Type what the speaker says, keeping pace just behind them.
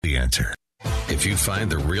the answer. If you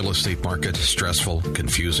find the real estate market stressful,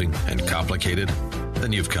 confusing, and complicated,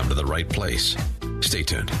 then you've come to the right place. Stay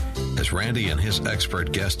tuned as Randy and his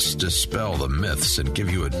expert guests dispel the myths and give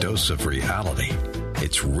you a dose of reality.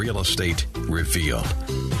 It's Real Estate Revealed.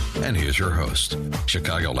 And here's your host,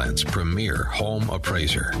 Chicagoland's premier home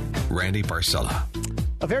appraiser, Randy Barcella.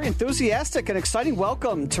 A very enthusiastic and exciting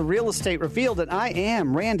welcome to Real Estate Revealed, and I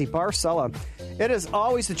am Randy Barcella. It is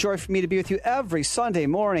always a joy for me to be with you every Sunday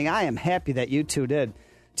morning. I am happy that you two did.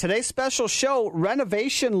 Today's special show,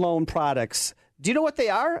 renovation loan products. Do you know what they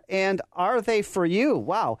are, and are they for you?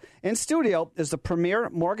 Wow. In studio is the premier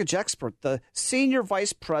mortgage expert, the senior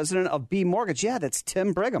vice president of B Mortgage. Yeah, that's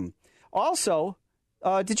Tim Brigham. Also,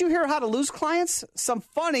 did you hear how to lose clients? Some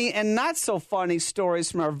funny and not so funny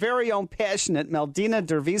stories from our very own passionate Meldina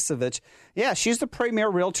Dervisevic. Yeah, she's the premier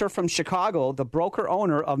realtor from Chicago, the broker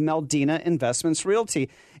owner of Meldina Investments Realty.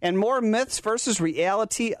 And more myths versus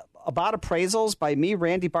reality about appraisals by me,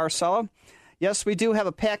 Randy Barcella. Yes, we do have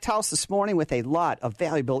a packed house this morning with a lot of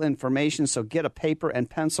valuable information, so get a paper and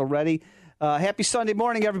pencil ready. Happy Sunday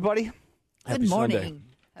morning, everybody. Good morning.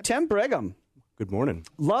 Tim Brigham. Good morning.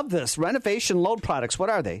 Love this. Renovation loan products. What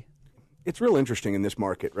are they? It's real interesting in this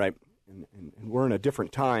market, right? And we're in a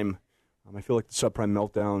different time. I feel like the subprime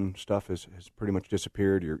meltdown stuff has pretty much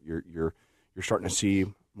disappeared. You're starting to see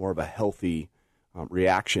more of a healthy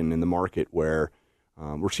reaction in the market where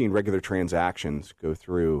we're seeing regular transactions go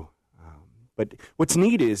through. But what's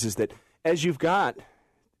neat is that as you've got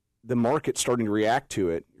the market starting to react to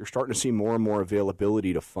it, you're starting to see more and more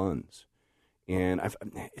availability to funds. And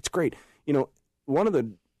it's great. You know, one of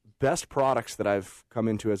the best products that I've come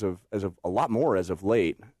into as of a lot more as of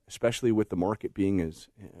late, especially with the market being as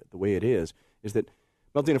the way it is that,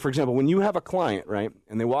 Meldina, for example, when you have a client, right,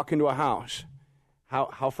 and they walk into a house,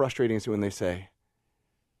 how frustrating is it when they say,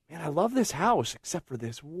 man, I love this house except for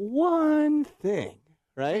this one thing.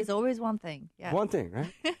 Right? There's always one thing. Yeah. One thing,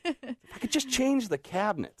 right? If I could just change the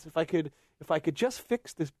cabinets, if I could just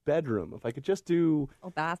fix this bedroom, if I could just do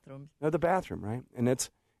bathrooms. The bathroom, right? And it's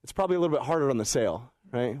probably a little bit harder on the sale,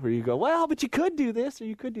 right? Where you go, well, but you could do this or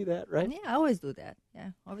you could do that, right? Yeah, I always do that. Yeah,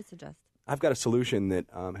 always suggest. I've got a solution that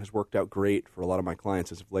has worked out great for a lot of my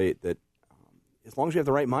clients as of late. That as long as we have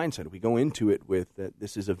the right mindset, we go into it with that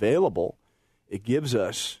this is available. It gives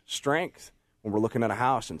us strength when we're looking at a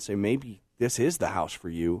house and say maybe this is the house for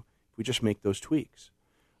you if we just make those tweaks.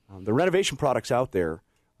 The renovation products out there,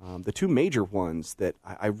 the two major ones that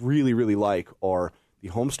I really, really like are the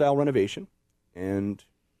home-style renovation and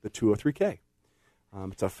the 203K.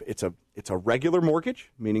 It's a regular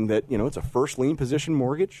mortgage, meaning that it's a first lien position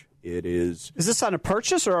mortgage. It is. Is this on a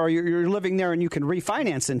purchase, or are you're living there and you can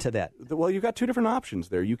refinance into that? Well, you've got two different options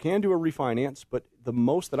there. You can do a refinance, but the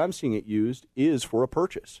most that I'm seeing it used is for a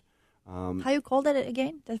purchase. How you called it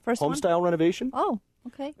again? The first one? Home-style renovation. Oh,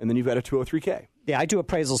 okay. And then you've got a 203K. Yeah, I do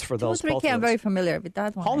appraisals for those. 203K, I'm very familiar with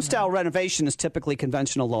that one. Home-style renovation is typically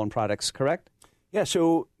conventional loan products, correct? Yeah,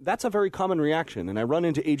 so that's a very common reaction, and I run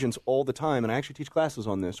into agents all the time, and I actually teach classes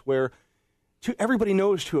on this, where everybody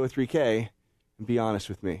knows 203K, and be honest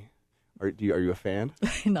with me. Are you a fan?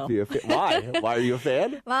 No. Why? Why are you a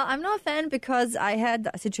fan? Well, I'm not a fan because I had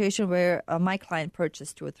a situation where my client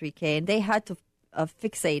purchased 203K, and they had to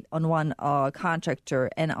fixate on one contractor,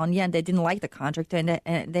 and on the end they didn't like the contractor,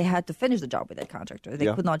 and they had to finish the job with that contractor.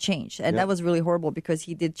 They could not change, and that was really horrible because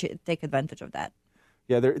he did take advantage of that.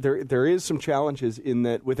 Yeah, there is some challenges in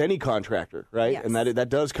that with any contractor, right? Yes. And that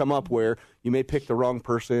does come up where you may pick the wrong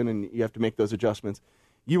person and you have to make those adjustments.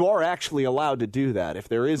 You are actually allowed to do that. If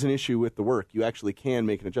there is an issue with the work, you actually can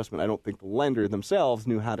make an adjustment. I don't think the lender themselves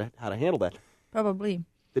knew how to handle that. Probably.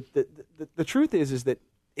 The truth is that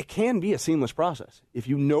it can be a seamless process if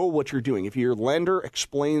you know what you're doing. If your lender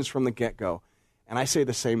explains from the get-go, and I say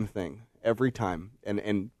the same thing every time,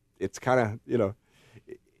 and it's kind of,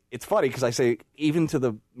 it's funny because I say even to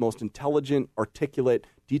the most intelligent, articulate,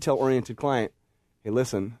 detail-oriented client, hey,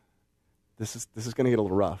 listen, this is going to get a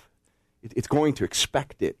little rough. It's going to.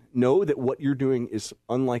 Expect it. Know that what you're doing is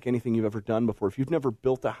unlike anything you've ever done before. If you've never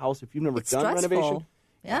built a house, if you've never done renovation,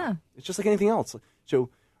 it's just like anything else. So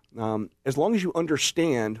as long as you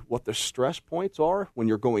understand what the stress points are when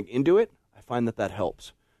you're going into it, I find that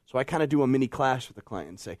helps. So I kind of do a mini class with the client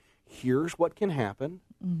and say, here's what can happen,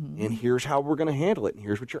 and here's how we're going to handle it, and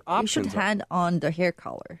here's what your options are. You should hand on the hair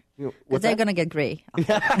color, because they're going to get gray.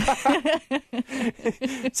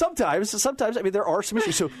 Sometimes, I mean, there are some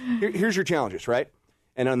issues. So here's your challenges, right?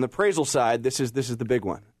 And on the appraisal side, this is the big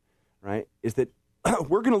one, right? Is that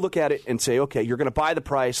we're going to look at it and say, okay, you're going to buy the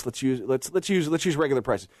price. Let's use regular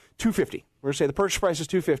prices, $250. We're going to say the purchase price is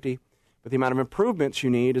 $250, but the amount of improvements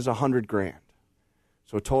you need is $100,000.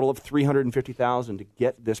 So a total of $350,000 to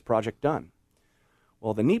get this project done.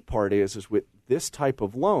 Well, the neat part is with this type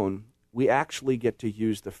of loan, we actually get to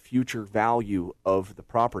use the future value of the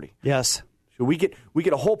property. Yes. So we get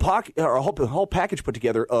a whole whole package put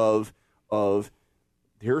together of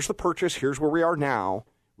here's the purchase, here's where we are now.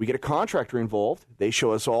 We get a contractor involved. They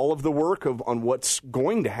show us all of the work on what's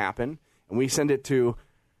going to happen, and we send it to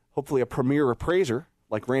hopefully a premier appraiser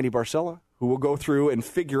like Randy Barcella, who will go through and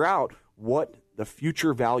figure out what the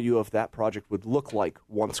future value of that project would look like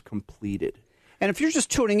once completed. And if you're just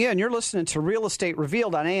tuning in, you're listening to Real Estate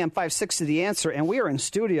Revealed on AM 560 The Answer, and we are in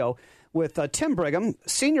studio with Tim Brigham,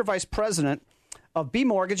 Senior Vice President of B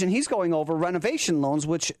Mortgage, and he's going over renovation loans,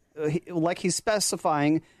 which, like he's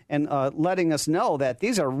specifying and letting us know that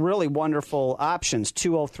these are really wonderful options.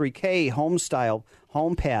 203K, home style,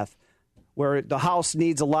 home path, where the house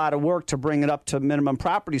needs a lot of work to bring it up to minimum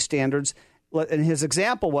property standards. And his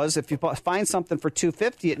example was, if you find something for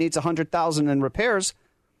 $250, it needs $100,000 in repairs.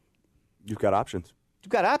 You've got options.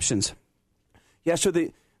 You've got options. Yeah, so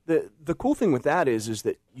the cool thing with that is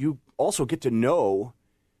that you also get to know,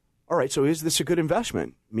 all right, so is this a good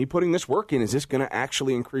investment? Me putting this work in, is this going to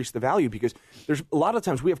actually increase the value? Because there's a lot of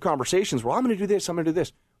times we have conversations, well, I'm going to do this, I'm going to do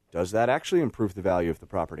this. Does that actually improve the value of the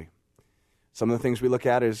property? Some of the things we look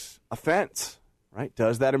at is a fence, right?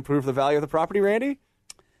 Does that improve the value of the property, Randy?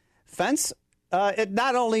 Fence, it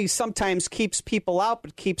not only sometimes keeps people out,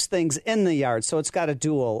 but keeps things in the yard. So it's got a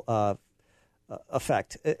dual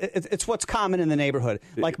effect. It's what's common in the neighborhood.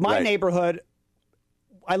 Like my neighborhood,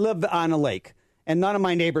 I live on a lake, and none of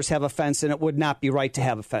my neighbors have a fence, and it would not be right to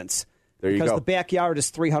have a fence. There you go. Because the backyard is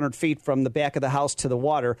 300 feet from the back of the house to the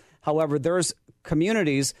water. However, there's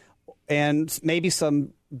communities and maybe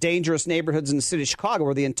some dangerous neighborhoods in the city of Chicago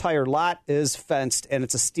where the entire lot is fenced, and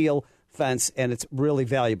it's a steel fence, and it's really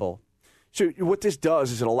valuable. So what this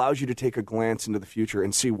does is it allows you to take a glance into the future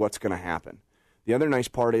and see what's going to happen. The other nice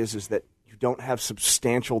part is that you don't have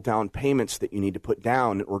substantial down payments that you need to put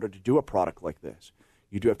down in order to do a product like this.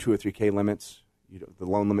 You do have 2 or 3K limits, the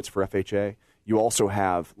loan limits for FHA. You also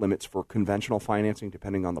have limits for conventional financing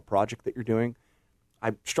depending on the project that you're doing.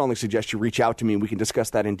 I strongly suggest you reach out to me and we can discuss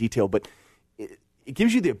that in detail, but it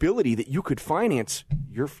gives you the ability that you could finance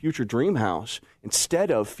your future dream house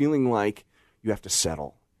instead of feeling like you have to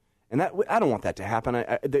settle. And that I don't want that to happen.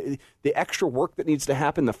 The extra work that needs to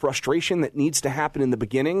happen, the frustration that needs to happen in the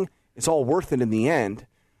beginning, it's all worth it in the end.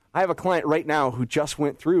 I have a client right now who just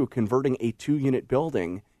went through converting a 2-unit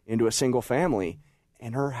building into a single family,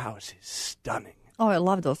 and her house is stunning. Oh, I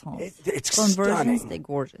love those homes. It's Conversions, stunning. they're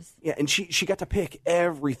gorgeous. Yeah, and she got to pick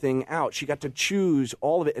everything out. She got to choose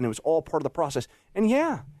all of it, and it was all part of the process. And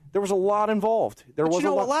yeah, there was a lot involved. But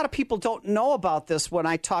a lot of people don't know about this. When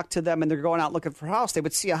I talk to them and they're going out looking for a house, they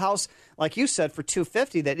would see a house, like you said, for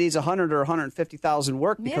 $250 that needs $100,000 or $150,000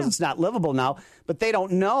 work because it's not livable now. But they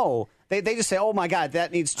don't know. They just say, "Oh my God,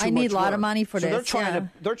 that needs too much work." I need a lot of money for this.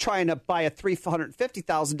 They're trying to buy a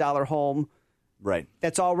 $350,000 home. Right.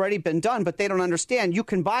 That's already been done, but they don't understand. You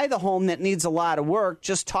can buy the home that needs a lot of work.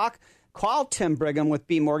 Just call Tim Brigham with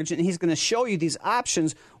B Mortgage, and he's going to show you these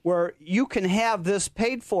options where you can have this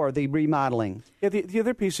paid for, the remodeling. Yeah, the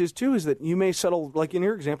other piece is, too, is that you may settle, like in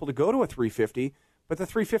your example, to go to a $350,000, but the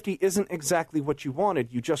 $350,000 isn't exactly what you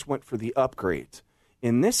wanted. You just went for the upgrades.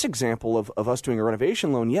 In this example of us doing a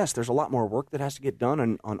renovation loan, yes, there's a lot more work that has to get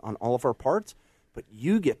done on all of our parts, but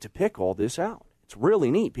you get to pick all this out. It's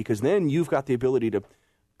really neat because then you've got the ability to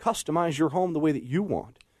customize your home the way that you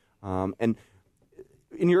want. And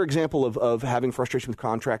in your example of having frustration with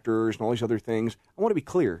contractors and all these other things, I want to be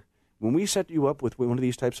clear. When we set you up with one of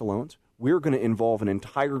these types of loans, we're going to involve an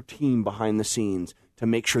entire team behind the scenes to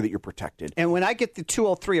make sure that you're protected. And when I get the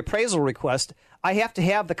 203 appraisal request, I have to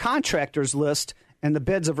have the contractors list and the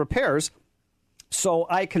bids of repairs so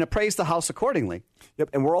I can appraise the house accordingly. Yep,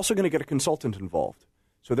 and we're also going to get a consultant involved.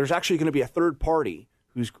 So there's actually going to be a third party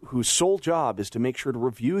whose sole job is to make sure to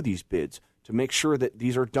review these bids, to make sure that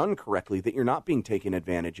these are done correctly, that you're not being taken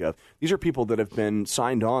advantage of. These are people that have been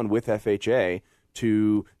signed on with FHA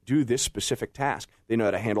to do this specific task. They know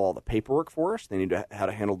how to handle all the paperwork for us. They know how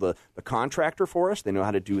to handle the contractor for us. They know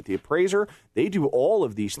how to do with the appraiser. They do all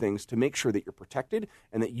of these things to make sure that you're protected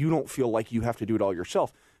and that you don't feel like you have to do it all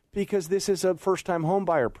yourself. Because this is a first-time home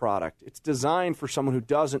buyer product. It's designed for someone who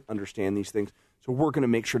doesn't understand these things. So we're going to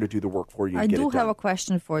make sure to do the work for you. I do have a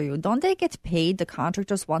question for you. Don't they get paid, the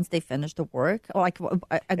contractors, once they finish the work, or gradually?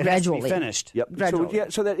 It has to be finished. Yep.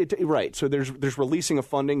 Gradually. So there's releasing of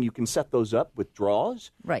funding. You can set those up with draws,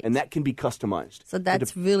 right? And that can be customized. So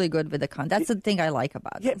that's really good with the That's the thing I like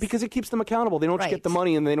about it. Yeah, because it keeps them accountable. They don't just get the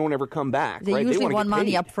money and they don't ever come back. They right? usually want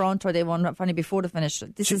money up front, or they want money before to finish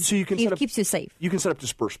it. It keeps you safe. You can set up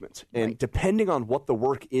disbursements, and depending on what the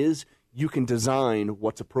work is, you can design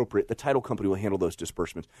what's appropriate. The title company will handle those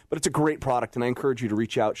disbursements. But it's a great product, and I encourage you to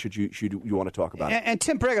reach out should you want to talk about it. And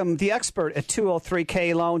Tim Brigham, the expert at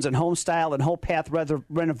 203K Loans and Home Style and Whole Path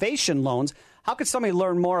Renovation Loans. How could somebody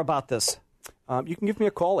learn more about this? You can give me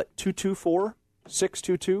a call at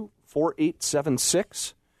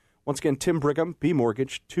 224-622-4876. Once again, Tim Brigham, B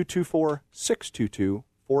Mortgage, 224-622-4876.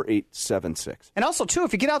 And also, too,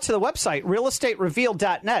 if you get out to the website,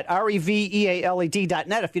 realestaterevealed.net,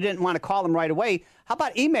 REVEALED.net, if you didn't want to call him right away, how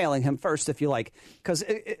about emailing him first if you like? Because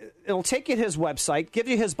it'll take you to his website, give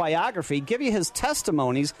you his biography, give you his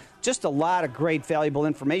testimonies, just a lot of great, valuable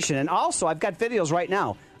information. And also, I've got videos right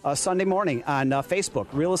now, Sunday morning on Facebook,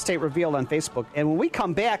 Real Estate Revealed on Facebook. And when we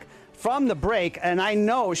come back from the break, and I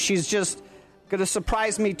know she's just going to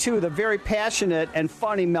surprise me, too. The very passionate and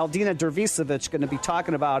funny Meldina Dervisevic going to be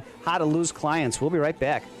talking about how to lose clients. We'll be right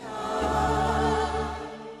back.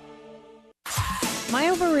 My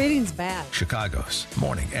overrating's bad. Chicago's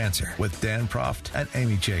Morning Answer with Dan Proft and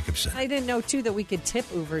Amy Jacobson. I didn't know, too, that we could tip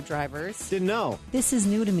Uber drivers. Didn't know. This is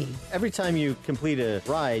new to me. Every time you complete a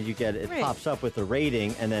ride, it pops up with a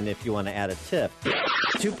rating, and then if you want to add a tip.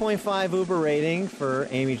 2.5 Uber rating for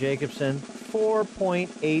Amy Jacobson,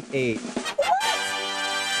 4.88.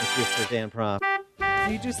 Thank you for Dan Proft.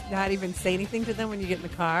 You just not even say anything to them when you get in the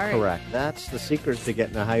car? Correct. That's the secret to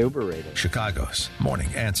getting a high Uber rating. Chicago's Morning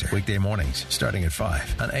Answer. Weekday mornings starting at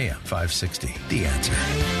 5 on AM 560. The Answer.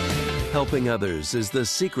 Helping others is the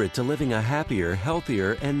secret to living a happier,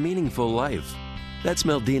 healthier, and meaningful life. That's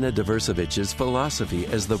Meldina Dervisevic's philosophy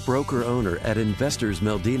as the broker-owner at Investors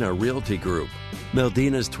Meldina Realty Group.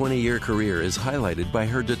 Meldina's 20-year career is highlighted by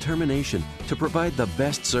her determination to provide the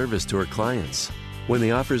best service to her clients. When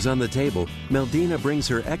the offer's on the table, Meldina brings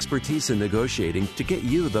her expertise in negotiating to get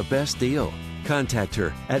you the best deal. Contact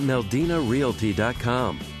her at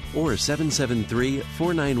meldinarealty.com or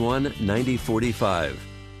 773-491-9045.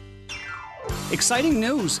 Exciting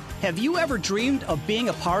news. Have you ever dreamed of being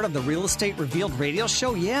a part of the Real Estate Revealed radio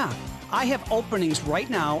show? Yeah. I have openings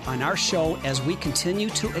right now on our show as we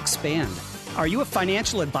continue to expand. Are you a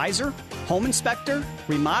financial advisor, home inspector,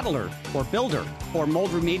 remodeler, or builder, or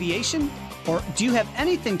mold remediation? Or do you have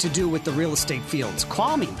anything to do with the real estate fields?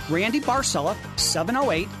 Call me, Randy Barcella,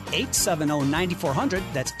 708-870-9400.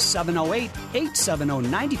 That's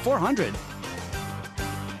 708-870-9400.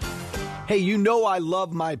 Hey, you know I love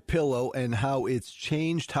MyPillow and how it's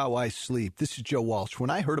changed how I sleep. This is Joe Walsh. When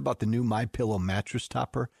I heard about the new MyPillow mattress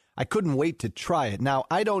topper, I couldn't wait to try it. Now,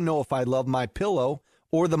 I don't know if I love MyPillow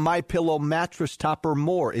or the MyPillow mattress topper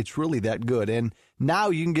more. It's really that good. And now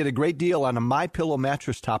you can get a great deal on a MyPillow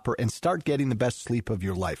mattress topper and start getting the best sleep of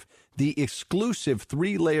your life. The exclusive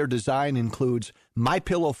 3-layer design includes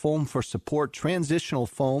MyPillow foam for support, transitional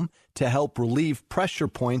foam to help relieve pressure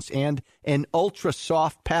points, and an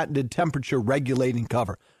ultra-soft patented temperature-regulating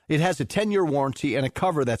cover. It has a 10-year warranty and a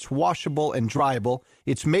cover that's washable and dryable.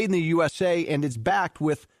 It's made in the USA, and it's backed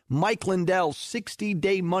with Mike Lindell's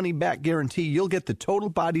 60-day money-back guarantee. You'll get the total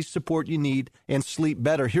body support you need and sleep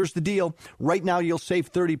better. Here's the deal. Right now, you'll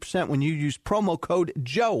save 30% when you use promo code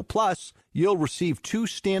JOE. Plus, you'll receive 2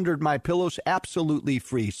 standard MyPillows absolutely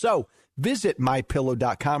free. So visit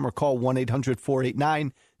MyPillow.com or call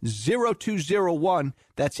 1-800-489-0201.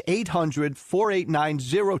 That's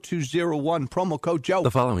 800-489-0201. Promo code JOE.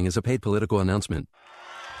 The following is a paid political announcement.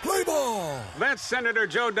 Play ball! That's Senator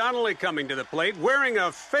Joe Donnelly coming to the plate wearing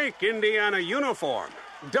a fake Indiana uniform.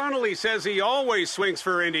 Donnelly says he always swings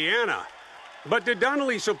for Indiana. But did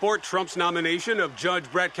Donnelly support Trump's nomination of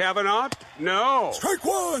Judge Brett Kavanaugh? No. Strike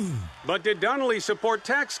one! But did Donnelly support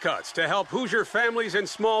tax cuts to help Hoosier families and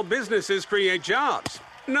small businesses create jobs?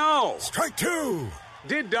 No. Strike two!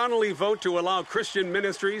 Did Donnelly vote to allow Christian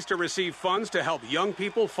ministries to receive funds to help young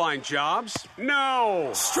people find jobs? No!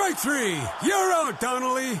 Strike three! You're out,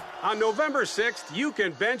 Donnelly! On November 6th, you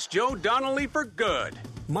can bench Joe Donnelly for good.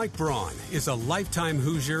 Mike Braun is a lifetime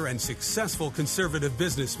Hoosier and successful conservative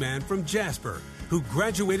businessman from Jasper who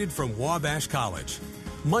graduated from Wabash College.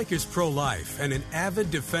 Mike is pro-life and an avid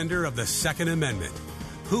defender of the Second Amendment.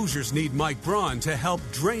 Hoosiers need Mike Braun to help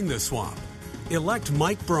drain the swamp. Elect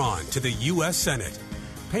Mike Braun to the U.S. Senate.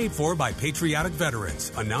 Paid for by Patriotic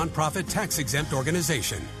Veterans, a nonprofit tax-exempt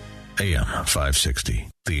organization. AM 560,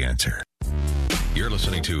 The Answer. You're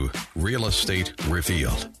listening to Real Estate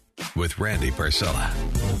Revealed with Randy Barcella.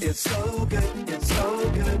 It's so good, it's so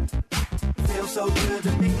good. Feels so good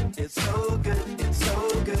to me. It's so good, it's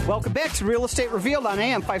so good. Welcome back to Real Estate Revealed on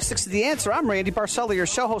AM 560 The Answer. I'm Randy Barcella, your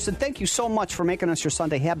show host, and thank you so much for making us your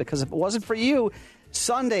Sunday habit, because if it wasn't for you,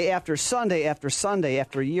 Sunday after Sunday after Sunday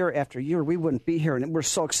after year, we wouldn't be here. And we're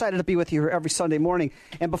so excited to be with you here every Sunday morning.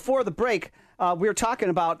 And before the break, we were talking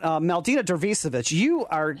about Maldina Dervisevic.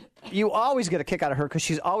 You always get a kick out of her because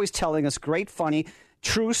she's always telling us great, funny,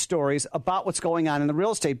 true stories about what's going on in the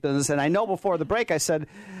real estate business. And I know before the break I said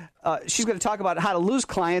she's going to talk about how to lose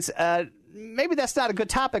clients. Maybe that's not a good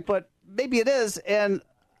topic, but maybe it is. And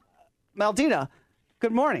Maldina,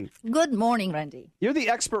 good morning. Good morning, Randy. You're the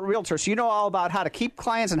expert realtor, so you know all about how to keep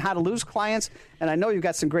clients and how to lose clients. And I know you've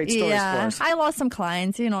got some great stories for us. I lost some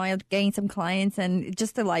clients. I gained some clients, and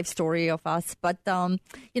just a life story of us. But,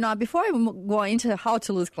 before I go into how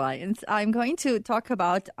to lose clients, I'm going to talk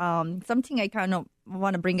about something I kind of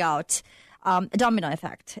want to bring out. A domino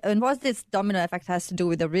effect. And what this domino effect has to do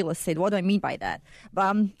with the real estate, what do I mean by that?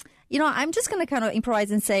 I'm just going to kind of improvise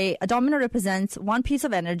and say a domino represents one piece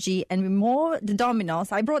of energy, and the more the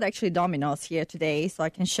dominoes, I brought actually dominoes here today so I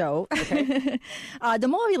can show. Okay. The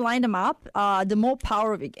more we line them up, the more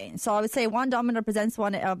power we gain. So I would say one domino represents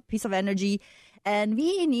one piece of energy, and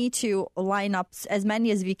we need to line up as many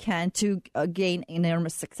as we can to gain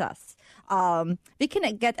enormous success. We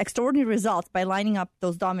can get extraordinary results by lining up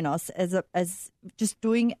those dominoes as just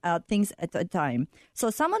doing things at a time. So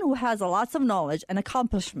someone who has lots of knowledge and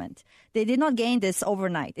accomplishment, they did not gain this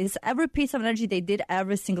overnight. It's every piece of energy they did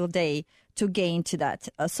every single day to gain to that.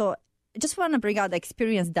 So I just want to bring out the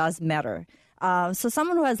experience does matter. So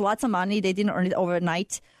someone who has lots of money, they didn't earn it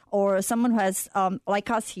overnight. Or someone who has, like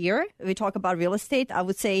us here, we talk about real estate, I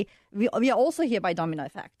would say we are also here by domino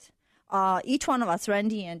effect. Each one of us,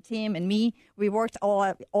 Randy and Tim and me, we worked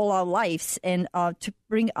all our lives and to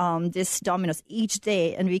bring this dominoes each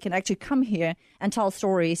day, and we can actually come here and tell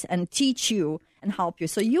stories and teach you and help you.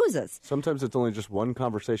 So use us. Sometimes it's only just one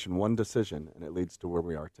conversation, one decision, and it leads to where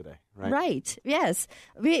we are today, right? Right, yes.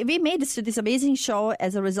 We made this amazing show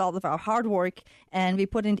as a result of our hard work, and we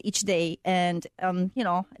put in each day. And,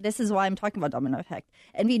 this is why I'm talking about domino effect.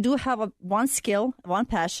 And we do have one skill, one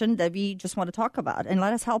passion that we just want to talk about, and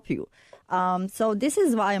let us help you. So this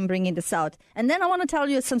is why I'm bringing this out. And then I want to tell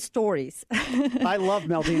you some stories. I love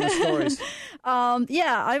Maldina's stories. I'm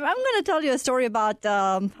going to tell you a story about,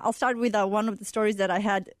 I'll start with one of the stories that I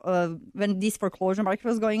had when this foreclosure market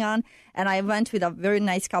was going on. And I went with a very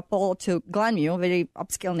nice couple to Glenview, a very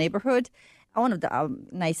upscale neighborhood, one of the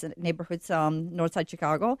nice neighborhoods, north side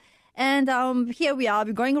Chicago. And here we are,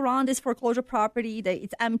 we're going around this foreclosure property.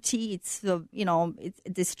 It's empty, it's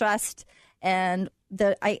distressed. And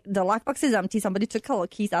the lockbox is empty. Somebody took the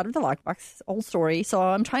keys out of the lockbox. Old story. So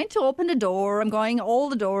I'm trying to open the door. I'm going all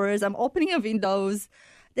the doors. I'm opening the windows.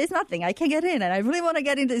 There's nothing. I can't get in. And I really want to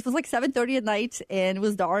get in. It was like 7:30 at night, and it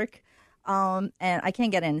was dark. And I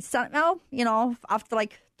can't get in. So now, after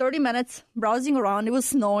like 30 minutes browsing around, it was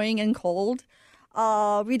snowing and cold.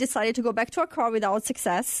 We decided to go back to our car without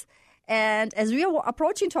success. And as we were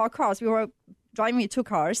approaching to our cars, we were driving two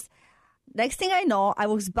cars. Next thing I know, I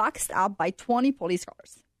was boxed up by 20 police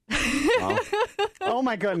cars. Wow. Oh,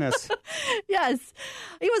 my goodness. Yes,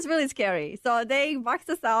 it was really scary. So they boxed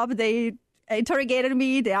us up. They interrogated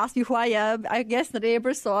me. They asked me who I am. I guess the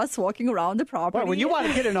neighbors saw us walking around the property. Well, when you want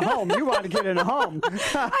to get in a home, you want to get in a home.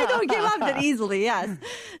 I don't give up that easily, yes.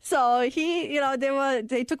 So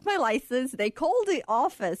they took my license. They called the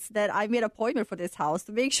office that I made an appointment for this house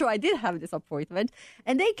to make sure I did have this appointment.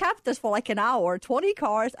 And they kept us for like an hour, 20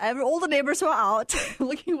 cars. All the neighbors were out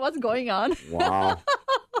looking what's going on. Wow.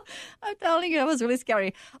 I'm telling you, it was really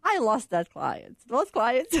scary. I lost that client. Those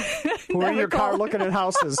clients who were in your car looking at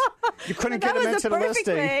houses. You couldn't get them into the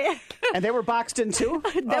listing. And they were boxed in too?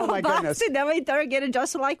 Oh, my goodness. They were interrogated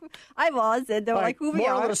just like I was. And they were like, who we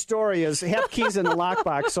are. Moral of the story is have keys in the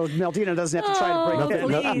lockbox so Maldina doesn't have to try to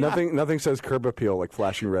break it. Nothing says curb appeal like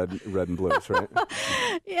flashing red and blues, right?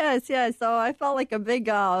 Yes. So I felt like a big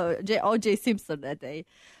O.J. Simpson that day.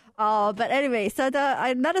 But anyway, so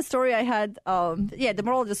another story I had, the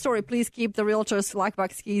moral of the story, please keep the realtor's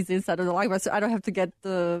lockbox keys inside of the lockbox so I don't have to get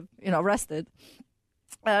arrested.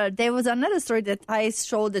 There was another story that I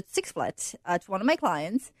showed at Six Flags to one of my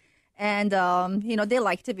clients. And, they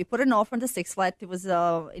liked it. We put an offer on the Six Flags. It was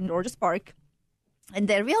in Rogers Park. And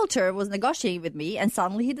the realtor was negotiating with me, and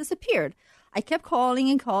suddenly he disappeared. I kept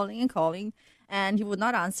calling and calling and calling, and he would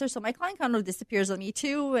not answer. So my client kind of disappears on me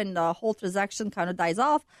too, and the whole transaction kind of dies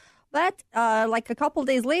off. But like a couple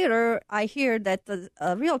days later, I hear that the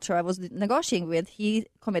realtor I was negotiating with, he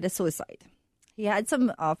committed suicide. he had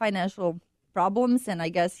some financial problems, and I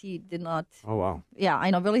guess he did not. Oh wow! Yeah, I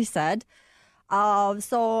know, really sad. The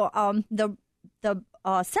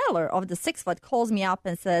seller of the 6-foot calls me up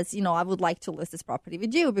and says, I would like to list this property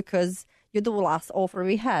with you because you're the last offer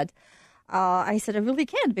we had. I said, I really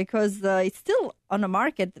can't because it's still on the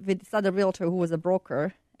market with this other realtor who was a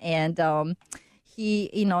broker. And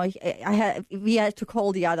we had to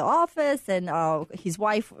call the other office and his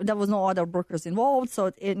wife, there was no other brokers involved.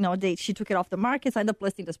 So, she took it off the market. So I ended up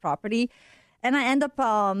listing this property. And I end up,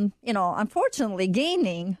 unfortunately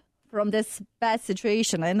gaining from this bad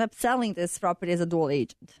situation. I ended up selling this property as a dual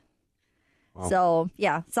agent. Wow. So,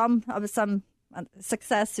 yeah, some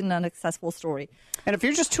success in an successful story. And if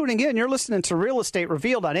you're just tuning in, you're listening to Real Estate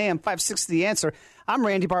Revealed on AM 560 The Answer. I'm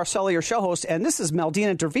Randy Barcella, your show host, and this is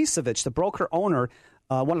Meldina Dervisovich, the broker-owner,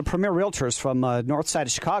 one of the premier realtors from north side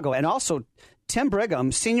of Chicago, and also Tim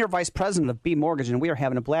Brigham, Senior Vice President of B Mortgage, and we are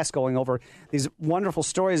having a blast going over these wonderful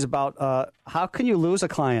stories about how can you lose a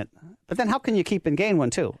client, but then how can you keep and gain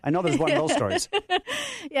one, too? I know there's one of those stories.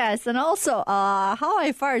 Yes, and also how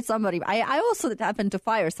I fired somebody. I also happened to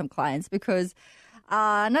fire some clients because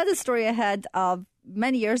another story I had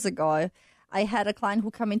many years ago, I had a client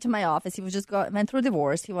who come into my office. He was went through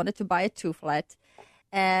divorce. He wanted to buy a 2-flat.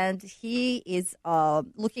 And he is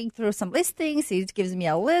looking through some listings. He gives me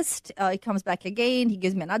a list. He comes back again. He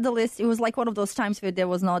gives me another list. It was like one of those times where there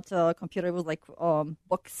was not a computer. It was like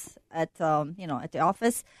books at the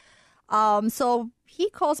office. So he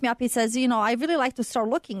calls me up. He says, I really like to start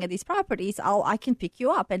looking at these properties. I can pick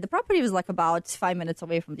you up. And the property was like about 5 minutes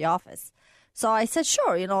away from the office. So I said,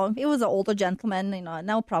 sure. He was an older gentleman.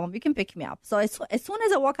 No problem. You can pick me up. So as soon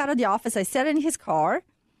as I walk out of the office, I sat in his car.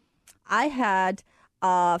 I had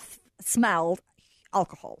smelled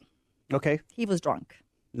alcohol. Okay. He was drunk.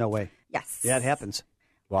 No way. Yes. Yeah, it happens.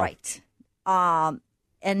 Wow. Right.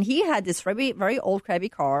 And he had this very, very old, crabby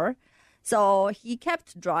car. So he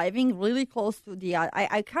kept driving really close to the.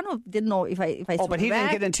 I kind of didn't know if I. Oh, but he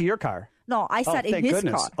didn't get into your car. No, I sat in his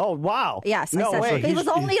car. Oh, wow. Yes, no way. It was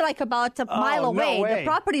only like about a mile away. No way. The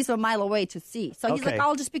properties were a mile away to see. So he's like,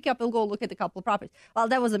 I'll just pick you up and go look at a couple of properties. Well,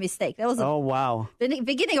 that was a mistake. That was wow. The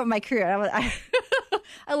beginning of my career.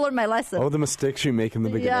 I learned my lesson. Oh, the mistakes you make in the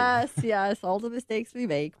beginning. Yes, all the mistakes we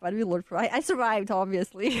make, but we learn from. I survived,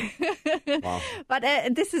 obviously. Wow. But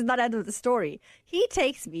this is not the end of the story. He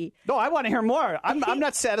takes me. No, I want to hear more. I'm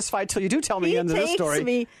not satisfied till you do tell me the end of this story. He takes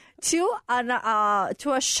me to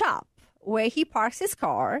a shop where he parks his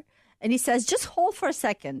car, and he says, "Just hold for a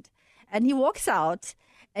second." And he walks out,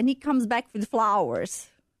 and he comes back with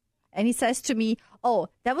flowers. And he says to me, "Oh,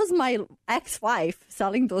 that was my ex-wife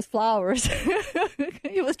selling those flowers."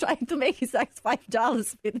 He was trying to make his ex-wife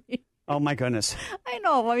jealous with me. Oh, my goodness. I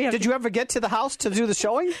know. Did you ever get to the house to do the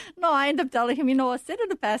showing? No, I ended up telling him, sit in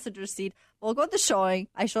the passenger seat. We'll go to the showing.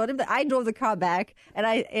 I showed him that I drove the car back, and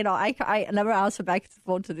I never answered back the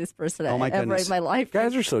phone to this person ever in my life.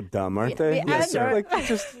 Guys are so dumb, aren't they? Yes, sir.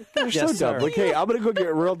 They're so dumb. Like, hey, I'm going to go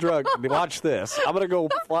get real drunk. Watch this. I'm going to go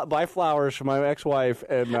buy flowers for my ex-wife,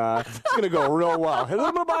 and it's going to go real well. And then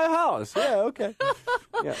I'm going to buy a house. Yeah, okay.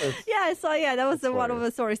 That was one of the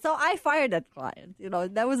stories. So I fired that client.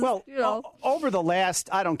 That was, over the last,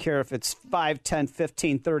 I don't care if it's 5, 10,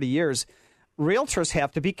 15, 30 years, realtors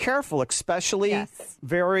have to be careful, especially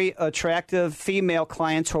very attractive female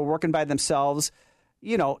clients who are working by themselves.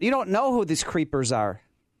 You don't know who these creepers are.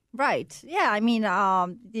 Right. Yeah. I mean,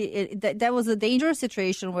 that was a dangerous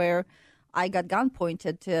situation where I got gun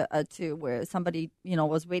pointed to where somebody,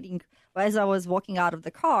 was waiting. As I was walking out of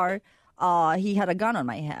the car, he had a gun on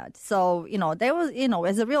my head. So, there was,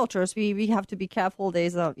 as a realtors, we have to be careful.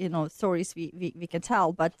 There's, stories we can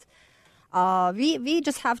tell, but we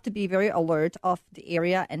just have to be very alert of the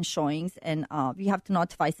area and showings, and we have to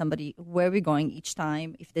notify somebody where we're going each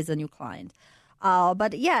time if there's a new client.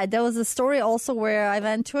 But yeah, there was a story also where I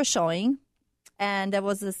went to a showing, and there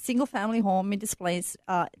was a single-family home in this place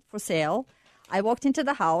for sale. I walked into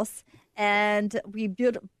the house, and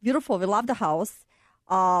beautiful. We love the house.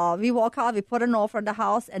 We walk out, we put an offer on the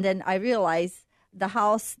house, and then I realized the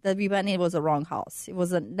house that we went in was a wrong house. It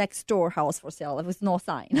was a next door house for sale. There was no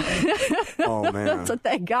sign. Oh, man. So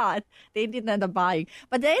thank God they didn't end up buying.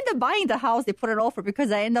 But they ended up buying the house. They put an offer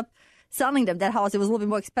because I ended up selling them that house. It was a little bit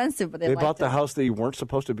more expensive. But they bought the house that you weren't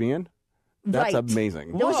supposed to be in? That's amazing.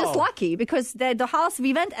 It was just lucky because the house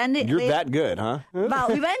we went and you're that good, huh? Well,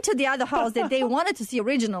 we went to the other house that they wanted to see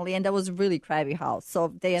originally, and that was a really crabby house. So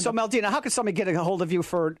Meldina, how could somebody get a hold of you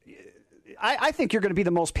for? I think you're going to be the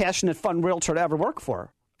most passionate, fun realtor to ever work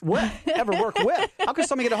for. Ever work with? How can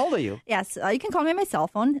somebody get a hold of you? Yes, you can call me on my cell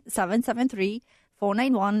phone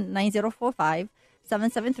 773-491-9045.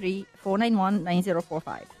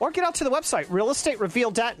 773-491-9045. Or get out to the website,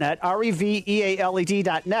 realestaterevealed.net,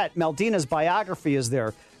 revealed.net. Meldina's biography is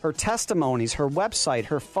there, her testimonies, her website,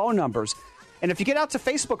 her phone numbers. And if you get out to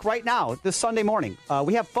Facebook right now, this Sunday morning,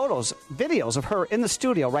 we have photos, videos of her in the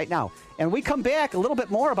studio right now. And we come back a little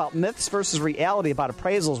bit more about myths versus reality, about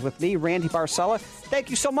appraisals with me, Randy Barcella.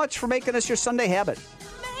 Thank you so much for making us your Sunday habit.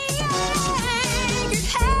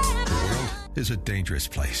 The world is a dangerous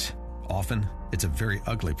place. Often, it's a very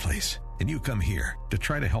ugly place. And you come here to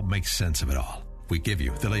try to help make sense of it all. We give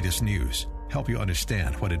you the latest news, help you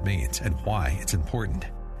understand what it means and why it's important.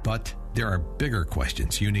 But there are bigger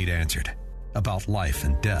questions you need answered about life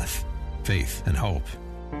and death, faith and hope.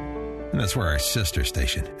 And that's where our sister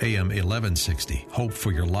station, AM 1160, Hope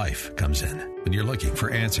for Your Life, comes in. When you're looking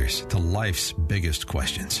for answers to life's biggest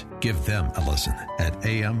questions, give them a listen at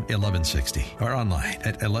AM 1160 or online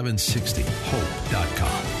at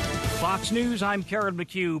 1160hope.com. Fox News, I'm Karen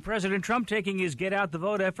McHugh. President Trump taking his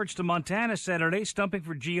get-out-the-vote efforts to Montana Saturday, stumping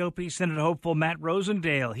for GOP Senate hopeful Matt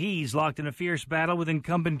Rosendale. He's locked in a fierce battle with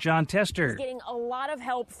incumbent Jon Tester. He's getting a lot of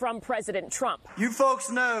help from President Trump. You folks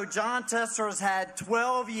know Jon Tester has had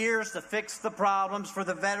 12 years to fix the problems for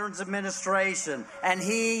the Veterans Administration, and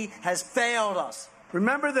he has failed us.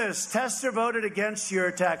 Remember this, Tester voted against your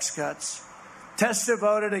tax cuts. Tester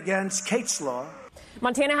voted against Kate's Law.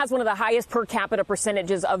 Montana has one of the highest per capita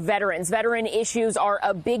percentages of veterans. Veteran issues are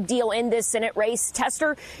a big deal in this Senate race.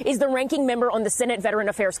 Tester is the ranking member on the Senate Veteran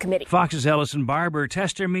Affairs Committee. Fox's Ellison Barber.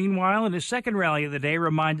 Tester, meanwhile, in his second rally of the day,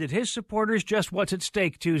 reminded his supporters just what's at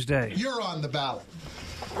stake Tuesday. You're on the ballot.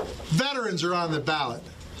 Veterans are on the ballot.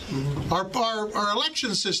 Our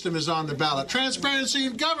election system is on the ballot. Transparency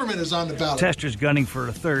in government is on the ballot. Tester's gunning for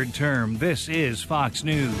a third term. This is Fox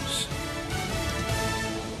News.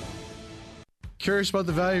 Curious about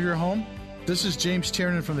the value of your home? This is James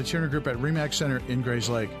Tiernan from the Tiernan Group at RE/MAX Center in Grays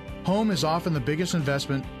Lake. Home is often the biggest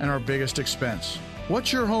investment and our biggest expense.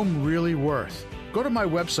 What's your home really worth? Go to my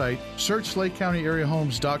website, search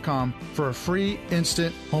LakeCountyAreaHomes.com for a free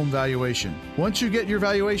instant home valuation. Once you get your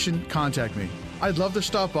valuation, contact me. I'd love to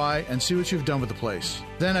stop by and see what you've done with the place.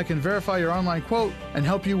 Then I can verify your online quote and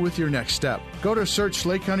help you with your next step. Go to search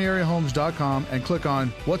LakeCountyAreaHomes.com and click on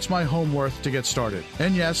What's My Home Worth to get started.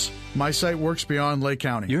 And yes, my site works beyond Lake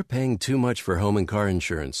County. You're paying too much for home and car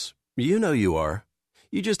insurance. You know you are.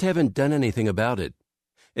 You just haven't done anything about it.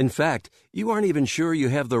 In fact, you aren't even sure you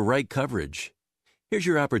have the right coverage. Here's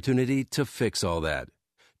your opportunity to fix all that.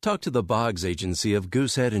 Talk to the Boggs Agency of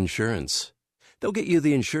Goosehead Insurance. They'll get you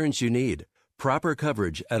the insurance you need. Proper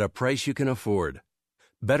coverage at a price you can afford.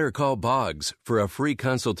 Better call Boggs for a free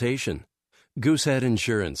consultation. Goosehead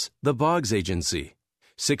Insurance, the Boggs Agency.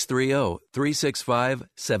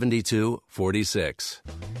 630-365-7246.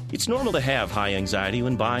 It's normal to have high anxiety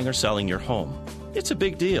when buying or selling your home. It's a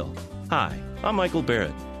big deal. Hi, I'm Michael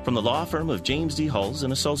Barrett from the law firm of James D. Hulls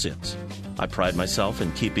and Associates. I pride myself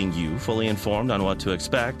in keeping you fully informed on what to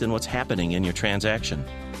expect and what's happening in your transaction.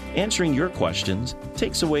 Answering your questions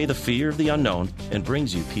takes away the fear of the unknown and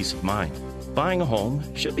brings you peace of mind. Buying a home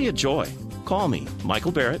should be a joy. Call me,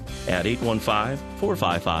 Michael Barrett, at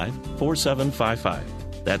 815-455-4755.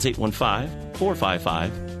 That's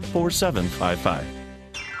 815-455-4755.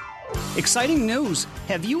 Exciting news.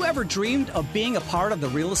 Have you ever dreamed of being a part of the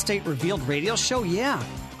Real Estate Revealed radio show? Yeah.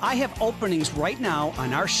 I have openings right now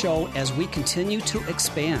on our show as we continue to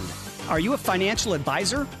expand. Are you a financial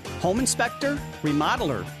advisor, home inspector,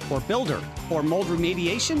 remodeler, or builder, or mold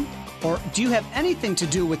remediation? Or do you have anything to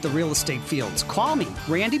do with the real estate fields? Call me,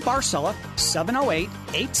 Randy Barcella,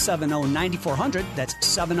 708-870-9400. That's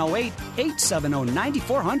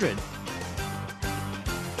 708-870-9400.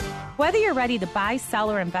 Whether you're ready to buy, sell,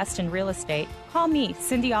 or invest in real estate, call me,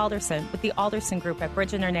 Cindy Alderson, with the Alderson Group at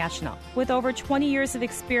Bridge International. With over 20 years of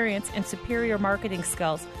experience and superior marketing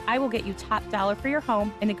skills, I will get you top dollar for your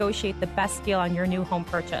home and negotiate the best deal on your new home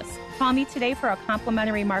purchase. Call me today for a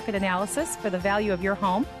complimentary market analysis for the value of your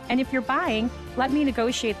home. And if you're buying, let me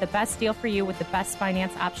negotiate the best deal for you with the best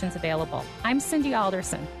finance options available. I'm Cindy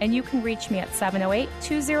Alderson, and you can reach me at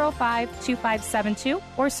 708-205-2572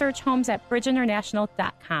 or search homes at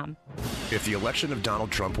bridgeinternational.com. If the election of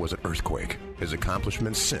Donald Trump was an earthquake, his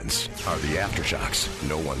accomplishments since are the aftershocks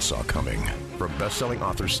no one saw coming. From best-selling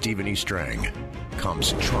author Stephen E. Strang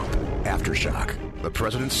comes Trump Aftershock, the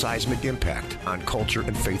president's seismic impact on culture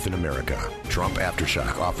and faith in America. Trump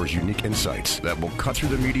Aftershock offers unique insights that will cut through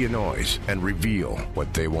the media noise and reveal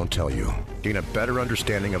what they won't tell you. Gain a better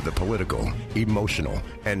understanding of the political, emotional,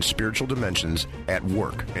 and spiritual dimensions at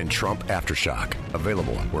work in Trump Aftershock.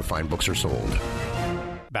 Available where fine books are sold.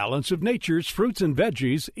 Balance of Nature's fruits and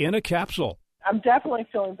veggies in a capsule. I'm definitely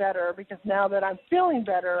feeling better because now that I'm feeling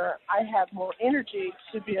better, I have more energy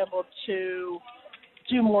to be able to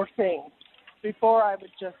do more things. Before I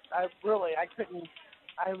couldn't,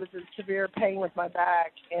 I was in severe pain with my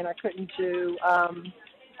back and I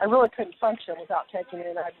really couldn't function without taking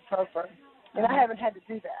an ibuprofen. And I haven't had to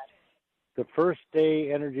do that. The first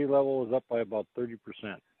day energy level was up by about 30%.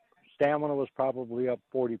 Stamina was probably up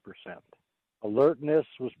 40%. Alertness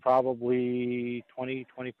was probably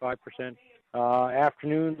 20-25%.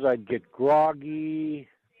 Afternoons, I'd get groggy,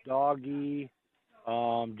 doggy.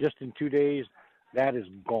 Just in 2 days, that is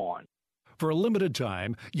gone. For a limited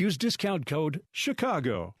time, use discount code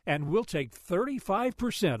CHICAGO, and we'll take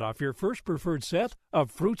 35% off your first preferred set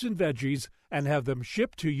of fruits and veggies and have them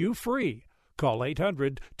shipped to you free. Call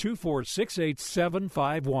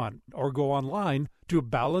 800-246-8751 or go online to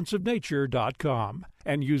balanceofnature.com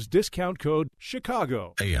and use discount code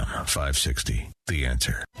CHICAGO. AM 560, The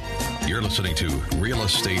Answer. You're listening to Real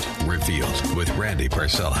Estate Revealed with Randy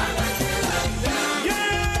Barcella.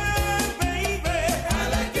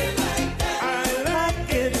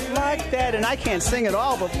 That, and I can't sing at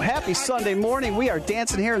all, but happy Sunday morning. We are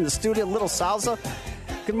dancing here in the studio, little salsa.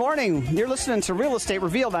 Good morning. You're listening to Real Estate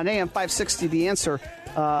Revealed on AM 560, The Answer.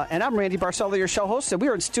 And I'm Randy Barcella, your show host. And we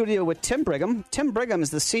are in studio with Tim Brigham. Tim Brigham is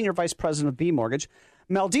the Senior Vice President of B Mortgage.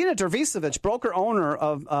 Meldina Dervisovich, broker-owner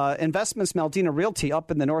of Investments Meldina Realty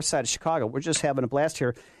up in the north side of Chicago. We're just having a blast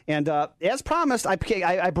here. And as promised, I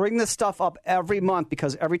bring this stuff up every month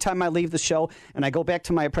because every time I leave the show and I go back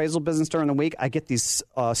to my appraisal business during the week, I get these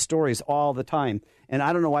stories all the time. And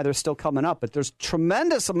I don't know why they're still coming up, but there's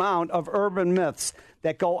tremendous amount of urban myths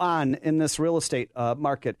that go on in this real estate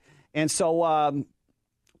market. And so,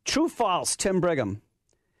 true, false, Tim Brigham.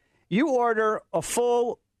 You order a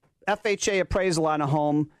full FHA appraisal on a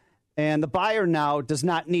home, and the buyer now does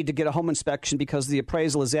not need to get a home inspection because the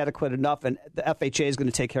appraisal is adequate enough, and the FHA is going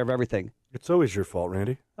to take care of everything. It's always your fault,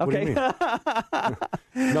 Randy. Okay. What do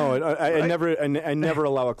you mean? No, I never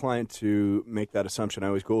allow a client to make that assumption. I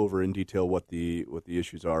always go over in detail what the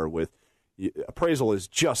issues are with appraisal. Is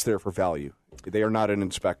just there for value. They are not an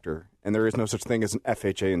inspector, and there is no such thing as an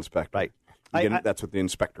FHA inspector. Right. That's what the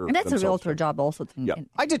inspector. And that's a realtor job also.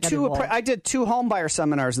 I did two home buyer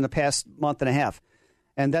seminars in the past month and a half,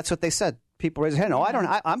 and that's what they said. People raise their hand.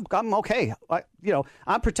 I'm okay.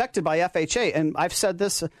 I'm protected by FHA, and I've said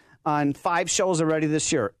this on 5 shows already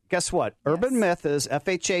this year. Guess what? Yes. Urban myth is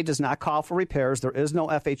FHA does not call for repairs. There is no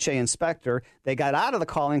FHA inspector. They got out of the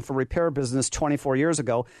calling for repair business 24 years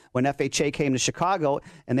ago when FHA came to Chicago,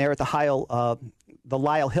 and they were at the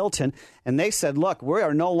Lyle Hilton, and they said, look, we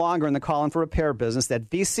are no longer in the calling for repair business.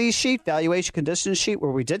 That VC sheet, valuation condition sheet,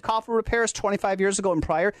 where we did call for repairs 25 years ago and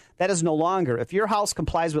prior, that is no longer. If your house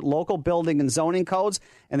complies with local building and zoning codes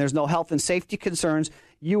and there's no health and safety concerns,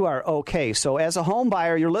 you are okay. So as a home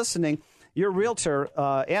buyer, you're listening, your realtor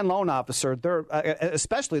and loan officer, they're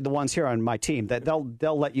especially the ones here on my team, that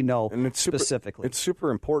they'll let you know specifically. It's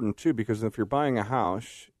super important, too, because if you're buying a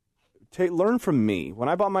house, learn from me. When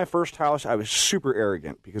I bought my first house, I was super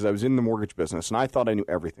arrogant because I was in the mortgage business, and I thought I knew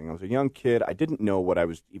everything. I was a young kid. I didn't know what I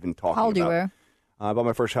was even talking about. How old you were? I bought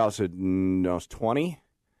my first house I was 20,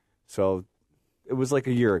 so it was like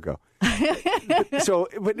a year ago.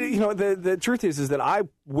 But the truth is that I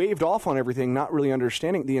waved off on everything, not really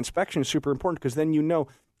understanding. The inspection is super important because then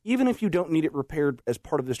even if you don't need it repaired as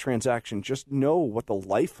part of this transaction, just know what the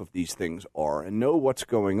life of these things are and know what's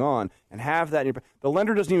going on and have that. The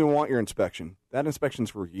lender doesn't even want your inspection. That inspection's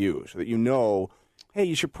for you so that you know, hey,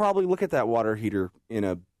 you should probably look at that water heater in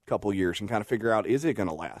a couple years and kind of figure out, is it going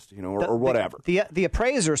to last, or whatever. The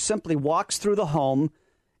appraiser simply walks through the home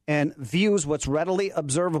and views what's readily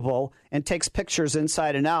observable and takes pictures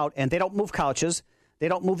inside and out, and they don't move couches. They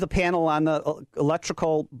don't move the panel on the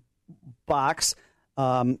electrical box.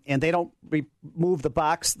 And they don't remove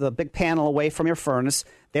the big panel away from your furnace.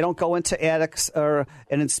 They don't go into attics and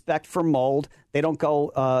inspect for mold. They don't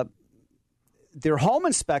go. Their home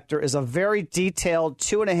inspector is a very detailed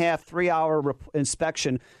 2.5, 3 hour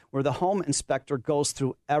inspection where the home inspector goes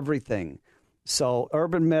through everything. So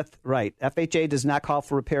urban myth, right. FHA does not call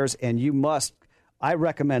for repairs, and I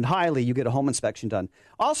recommend highly you get a home inspection done.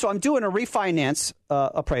 Also, I'm doing a refinance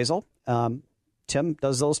appraisal. Tim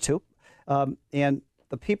does those too. And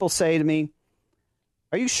the people say to me,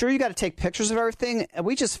 are you sure you got to take pictures of everything? And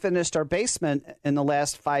we just finished our basement in the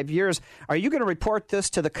last 5 years. Are you going to report this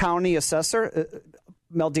to the county assessor,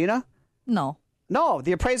 Meldina? No. No,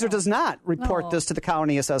 the appraiser does not report this to the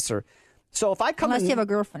county assessor. So if I come unless you have a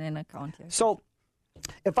girlfriend in the county. So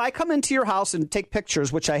If I come into your house and take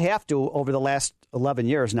pictures, which I have to over the last 11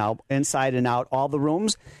 years now, inside and out, all the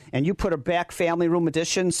rooms, and you put a back family room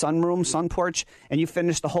addition, sunroom, sun porch, and you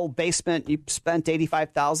finish the whole basement, you spent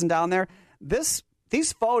 $85,000 down there, these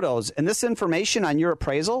photos and this information on your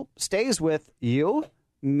appraisal stays with you,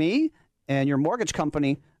 me, and your mortgage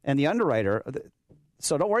company and the underwriter.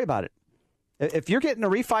 So don't worry about it. If you're getting a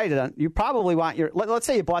refi, you probably want let's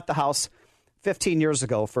say you bought the house 15 years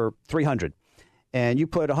ago for $300,000 and you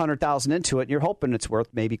put $100,000 into it and you're hoping it's worth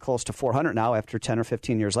maybe close to $400,000 now after 10 or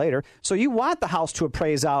 15 years later. So you want the house to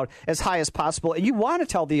appraise out as high as possible, and you want to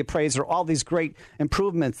tell the appraiser all these great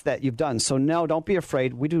improvements that you've done. So no, don't be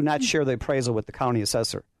afraid. We do not share the appraisal with the county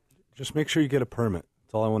assessor. Just make sure you get a permit.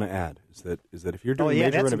 That's all I want to add, is that if you're doing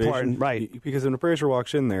major renovation, right? Because an appraiser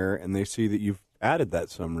walks in there and they see that you've added that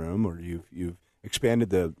sunroom or you've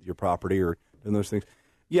expanded your property or done those things.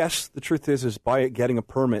 Yes, the truth is by getting a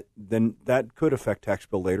permit, then that could affect tax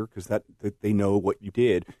bill later because that they know what you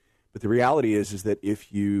did. But the reality is that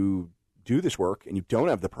if you do this work and you don't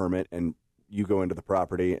have the permit and you go into the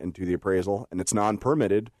property and do the appraisal and it's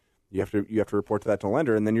non-permitted, you have to report to that to the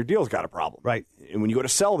lender, and then your deal's got a problem. Right. And when you go to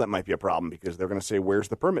sell, that might be a problem because they're going to say, where's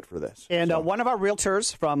the permit for this? And one of our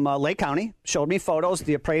realtors from Lake County showed me photos.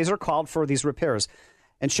 The appraiser called for these repairs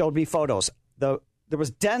and showed me photos. There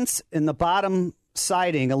was dents in the bottom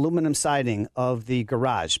siding, aluminum siding of the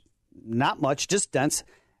garage. Not much, just dents.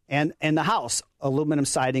 And the house, aluminum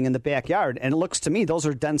siding in the backyard. And it looks to me those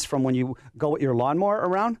are dents from when you go with your lawnmower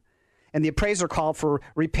around. And the appraiser called for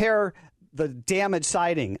repair the damaged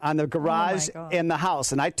siding on the garage and the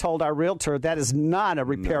house. And I told our realtor that is not a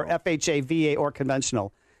repair, no. FHA, VA, or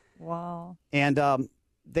conventional. Wow. And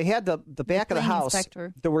they had the back of the house.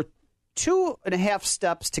 Inspector. There were 2.5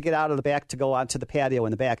 steps to get out of the back to go onto the patio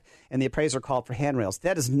in the back, and the appraiser called for handrails.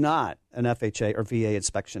 That is not an FHA or VA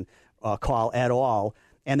inspection call at all.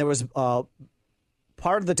 And there was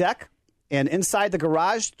part of the deck, and inside the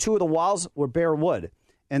garage, 2 of the walls were bare wood.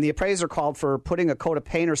 And the appraiser called for putting a coat of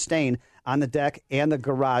paint or stain on the deck and the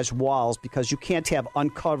garage walls because you can't have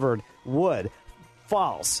uncovered wood.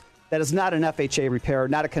 False. That is not an FHA repair,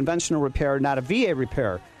 not a conventional repair, not a VA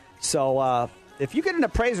repair. So if you get an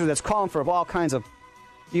appraiser that's calling for all kinds of,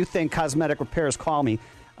 you think cosmetic repairs, call me.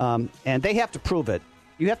 And they have to prove it.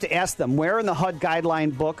 You have to ask them, where in the HUD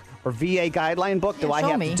guideline book or VA guideline book do I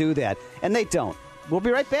have to do that? And they don't. We'll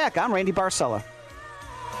be right back. I'm Randy Barcella.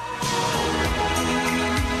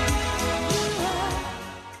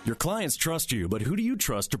 Your clients trust you, but who do you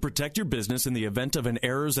trust to protect your business in the event of an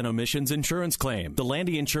errors and omissions insurance claim? The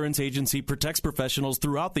Landy Insurance Agency protects professionals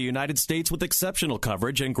throughout the United States with exceptional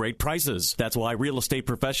coverage and great prices. That's why real estate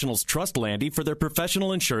professionals trust Landy for their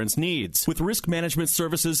professional insurance needs. With risk management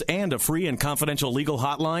services and a free and confidential legal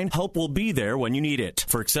hotline, help will be there when you need it.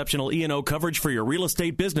 For exceptional E&O coverage for your real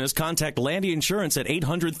estate business, contact Landy Insurance at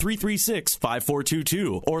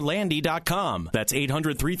 800-336-5422 or landy.com. That's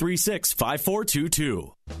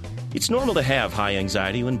 800-336-5422. It's normal to have high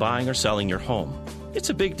anxiety when buying or selling your home.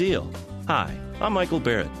 It's a big deal. Hi, I'm Michael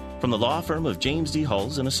Barrett from the law firm of James D.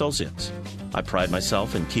 Hulls and Associates. I pride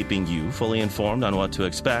myself in keeping you fully informed on what to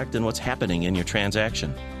expect and what's happening in your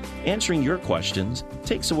transaction. Answering your questions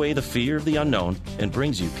takes away the fear of the unknown and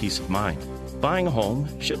brings you peace of mind. Buying a home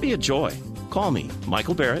should be a joy. Call me,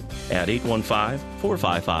 Michael Barrett, at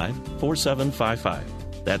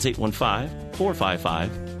 815-455-4755. That's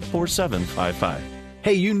 815-455-4755.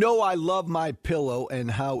 Hey, you know I love MyPillow and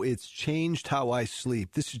how it's changed how I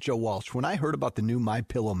sleep. This is Joe Walsh. When I heard about the new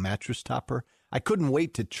MyPillow mattress topper, I couldn't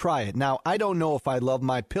wait to try it. Now, I don't know if I love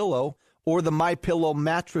MyPillow or the MyPillow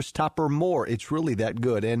mattress topper more. It's really that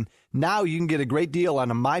good. And now you can get a great deal on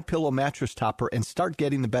a MyPillow mattress topper and start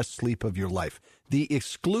getting the best sleep of your life. The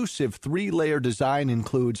exclusive 3-layer design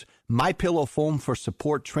includes MyPillow foam for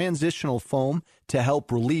support, transitional foam to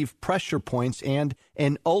help relieve pressure points, and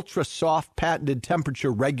an ultra-soft patented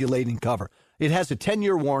temperature-regulating cover. It has a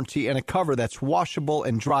 10-year warranty and a cover that's washable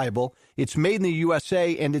and dryable. It's made in the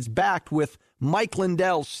USA, and it's backed with Mike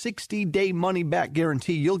Lindell's 60-day money-back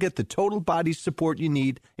guarantee. You'll get the total body support you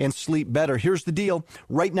need and sleep better. Here's the deal.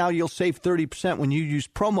 Right now, you'll save 30% when you use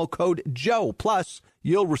promo code JOE. Plus,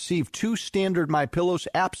 you'll receive 2 standard MyPillows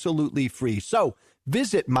absolutely free. So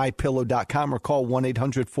visit MyPillow.com or call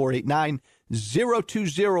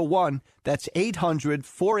 1-800-489-0201. That's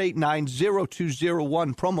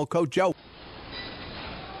 800-489-0201. Promo code JOE.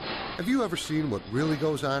 Have you ever seen what really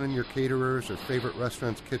goes on in your caterer's or favorite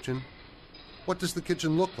restaurant's kitchen? What does the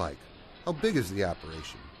kitchen look like? How big is the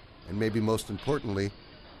operation? And maybe most importantly,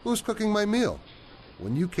 who's cooking my meal?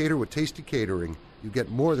 When you cater with Tasty Catering, you get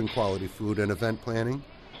more than quality food and event planning.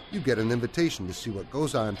 You get an invitation to see what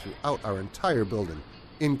goes on throughout our entire building,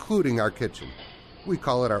 including our kitchen. We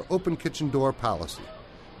call it our open kitchen door policy.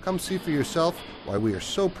 Come see for yourself why we are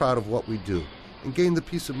so proud of what we do and gain the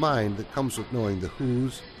peace of mind that comes with knowing the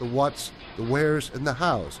who's, the what's, the where's, and the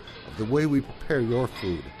how's of the way we prepare your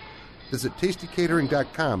food. Visit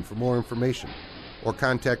tastycatering.com for more information or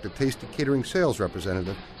contact a Tasty Catering sales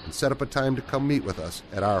representative and set up a time to come meet with us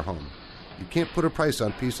at our home. You can't put a price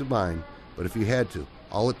on peace of mind, but if you had to,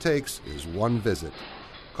 all it takes is one visit.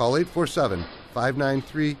 Call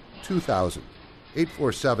 847-593-2000,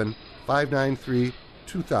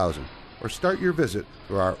 847-593-2000, or start your visit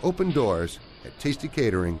through our open doors at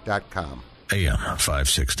tastycatering.com. AM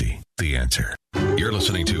 560, The Answer. You're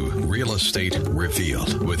listening to Real Estate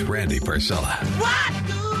Revealed with Randy Barcella.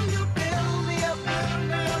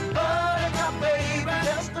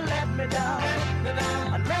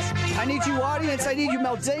 I need you, audience. I need you,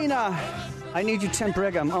 Meldina. I need you, Tim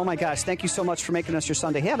Brigham. Oh, my gosh. Thank you so much for making us your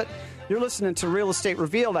Sunday habit. You're listening to Real Estate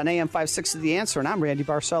Revealed on AM 560, The Answer, and I'm Randy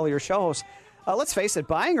Barcella, your show host. Let's face it,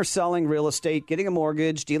 buying or selling real estate, getting a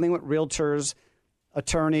mortgage, dealing with realtors,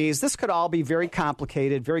 attorneys, this could all be very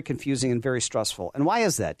complicated, very confusing, and very stressful. And why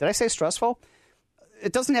is that? Did I say stressful?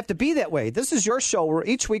 It doesn't have to be that way. This is your show where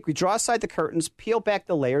each week we draw aside the curtains, peel back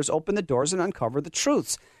the layers, open the doors, and uncover the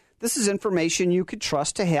truths. This is information you could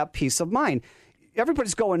trust to have peace of mind.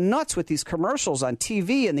 Everybody's going nuts with these commercials on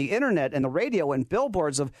TV and the internet and the radio and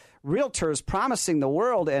billboards of realtors promising the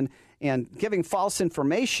world and giving false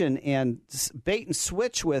information and bait and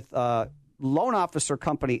switch with loan officer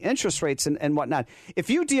company interest rates and whatnot. If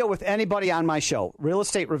you deal with anybody on my show, Real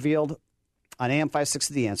Estate Revealed on AM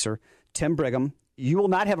 560 The Answer, Tim Brigham, you will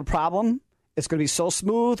not have a problem. It's going to be so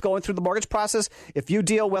smooth going through the mortgage process. If you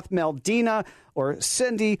deal with Meldina or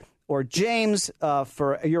Cindy or James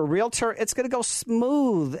for your realtor, it's going to go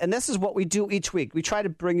smooth. And this is what we do each week. We try to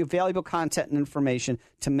bring you valuable content and information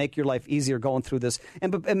to make your life easier going through this.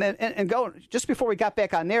 And go just before we got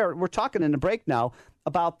back on there, we're talking in the break now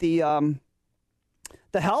about the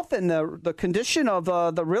health and the condition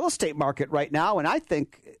of the real estate market right now. And I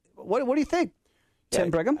think, what do you think,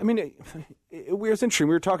 Tim Brigham? I mean, it was interesting.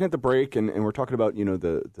 We were talking at the break, and we're talking about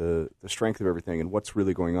the strength of everything and what's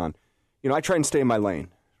really going on. I try and stay in my lane.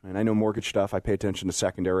 And I know mortgage stuff. I pay attention to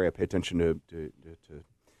secondary. I pay attention to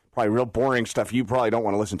probably real boring stuff you probably don't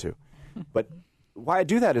want to listen to. But why I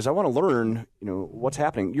do that is I want to learn, what's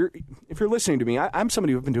happening. If you're listening to me, I'm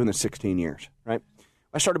somebody who's been doing this 16 years, right?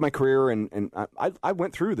 I started my career, and I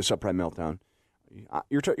went through the subprime meltdown.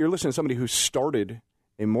 You're listening to somebody who started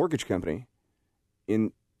a mortgage company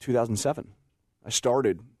in 2007. I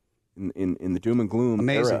started in the doom and gloom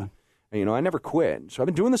era. And, I never quit. So I've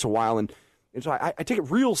been doing this a while, and so I take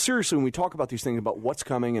it real seriously when we talk about these things about what's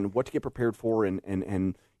coming and what to get prepared for. And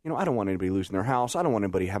I don't want anybody losing their house. I don't want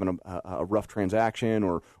anybody having a rough transaction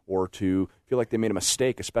or to feel like they made a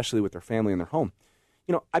mistake, especially with their family and their home.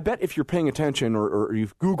 I bet if you're paying attention or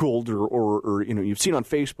you've Googled or you've seen on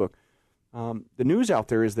Facebook, the news out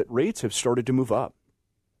there is that rates have started to move up.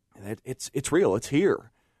 It's real. It's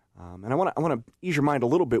here. And I want to ease your mind a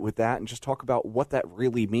little bit with that and just talk about what that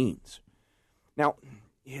really means. Now,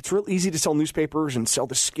 it's real easy to sell newspapers and sell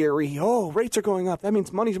the scary, rates are going up. That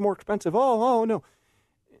means money's more expensive. Oh, no.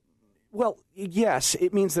 Well, yes,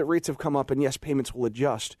 it means that rates have come up, and yes, payments will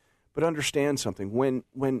adjust. But understand something.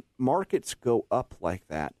 When markets go up like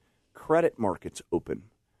that, credit markets open.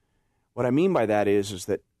 What I mean by that is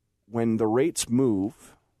that when the rates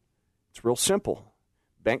move, it's real simple.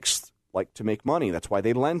 Banks like to make money. That's why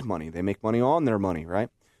they lend money. They make money on their money, right?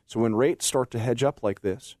 So when rates start to hedge up like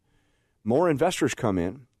this, more investors come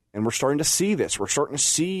in, and we're starting to see this. We're starting to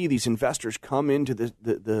see these investors come into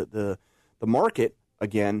the market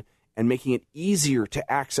again and making it easier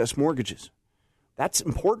to access mortgages. That's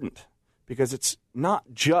important because it's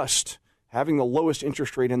not just having the lowest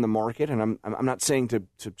interest rate in the market, and I'm not saying to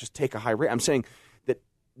just take a high rate. I'm saying that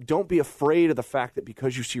don't be afraid of the fact that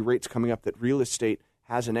because you see rates coming up that real estate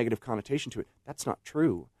has a negative connotation to it. That's not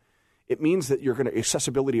true. It means that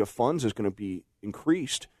accessibility of funds is going to be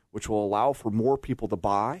increased, which will allow for more people to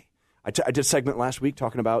buy. I did a segment last week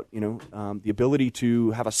talking about the ability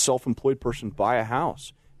to have a self-employed person buy a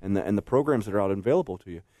house and the programs that are out and available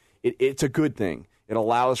to you. It's a good thing. It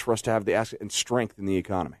allows for us to have the asset and strength in the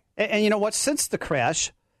economy. And you know what? Since the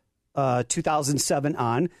crash, 2007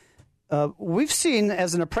 on, we've seen,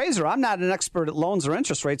 as an appraiser, I'm not an expert at loans or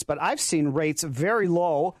interest rates, but I've seen rates very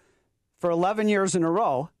low for 11 years in a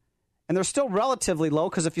row. And they're still relatively low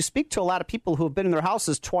because if you speak to a lot of people who have been in their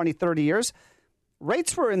houses 20, 30 years,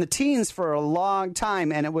 rates were in the teens for a long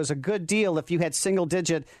time, and it was a good deal if you had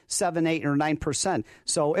single-digit 7, 8, or 9%.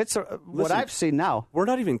 So it's what I've seen now. We're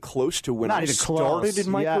not even close to when I started in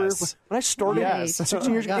my career. When I started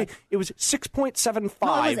 16 years ago, it was 6.75.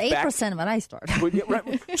 No, it was 8% when I started.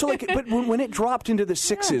 Right. So, but when it dropped into the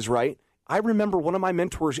sixes, right? I remember one of my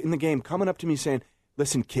mentors in the game coming up to me saying,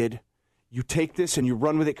 "Listen, kid, you take this and you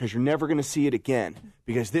run with it because you're never going to see it again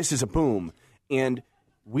because this is a boom." And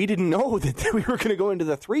we didn't know that we were going to go into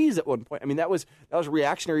the threes at one point. I mean, that was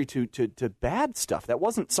reactionary to bad stuff. That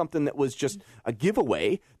wasn't something that was just a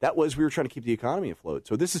giveaway. That was we were trying to keep the economy afloat.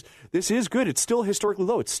 So this is good. It's still historically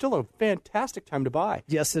low. It's still a fantastic time to buy.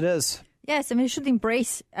 Yes, it is. Yes, I mean, we should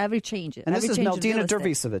embrace every change. And this is Meldina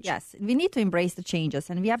Dervisevic. Yes, we need to embrace the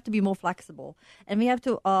changes, and we have to be more flexible. And we have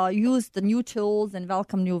to use the new tools and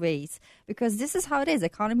welcome new ways, because this is how it is. The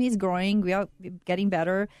economy is growing. We are getting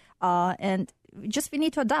better. And we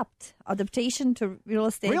need to adapt. Adaptation to real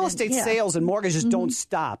estate. Real estate sales and mortgages don't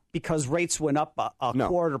stop because rates went up a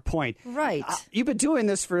quarter point. Right. You've been doing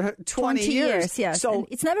this for 20 years. Yes. So and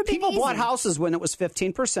it's never been people easy. bought houses when it was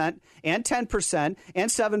 15% and 10% and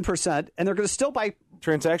 7%, and they're going to still buy.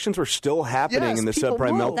 Transactions were still happening in the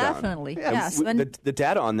subprime meltdown. Definitely, yes. The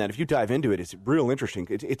data on that, if you dive into it, is real interesting.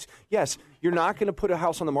 It's yes, you're not going to put a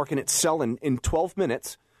house on the market and it's selling in 12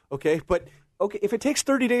 minutes, okay? But if it takes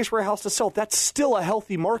 30 days for a house to sell, that's still a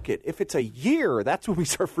healthy market. If it's a year, that's when we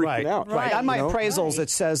start freaking out. Right. On my appraisals,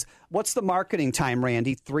 it says, what's the marketing time,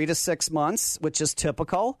 Randy? 3 to 6 months, which is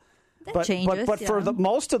typical. That changes, but for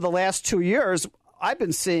most of the last 2 years, I've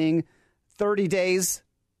been seeing 30 days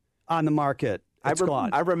on the market. I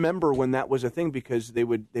remember when that was a thing because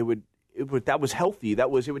that was healthy.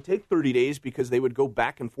 It would take 30 days because they would go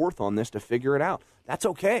back and forth on this to figure it out. That's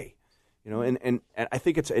okay. And I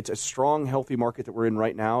think it's a strong, healthy market that we're in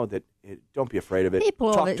right now. Don't be afraid of it.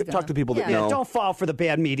 Talk to people that know. Don't fall for the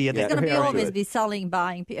bad media. It's going to always be selling,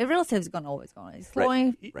 buying. Real estate is going to always go on. It's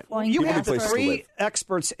flowing. You have 3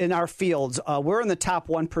 experts in our fields. We're in the top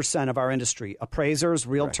 1% of our industry: appraisers,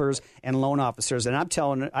 realtors, and loan officers. And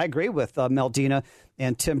I agree with Meldina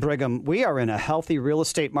and Tim Brigham. We are in a healthy real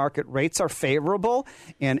estate market. Rates are favorable,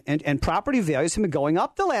 and property values have been going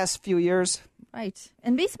up the last few years. Right.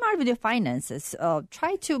 And be smart with your finances.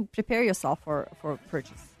 Try to prepare yourself for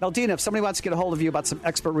purchase. Meldina, if somebody wants to get a hold of you about some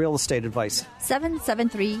expert real estate advice.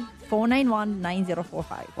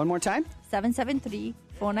 773-491-9045. One more time?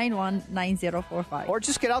 773-491-9045. Or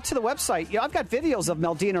just get out to the website. I've got videos of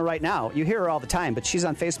Meldina right now. You hear her all the time, but she's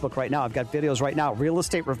on Facebook right now. I've got videos right now. Real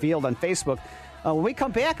Estate Revealed on Facebook. When we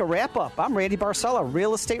come back, a wrap-up. I'm Randy Barcella.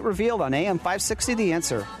 Real Estate Revealed on AM 560, The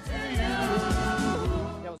Answer.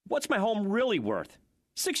 What's my home really worth?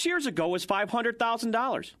 6 years ago, it was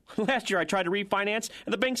 $500,000. Last year, I tried to refinance,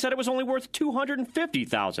 and the bank said it was only worth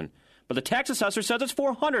 $250,000. But the tax assessor says it's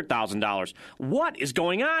 $400,000. What is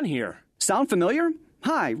going on here? Sound familiar?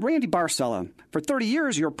 Hi, Randy Barcella. For 30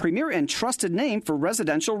 years, your premier and trusted name for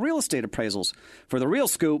residential real estate appraisals. For the real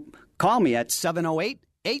scoop, call me at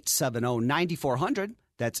 708-870-9400.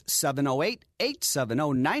 That's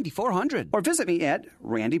 708-870-9400. Or visit me at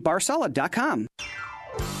randybarcella.com.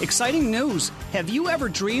 Exciting news. Have you ever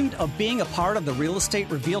dreamed of being a part of the Real Estate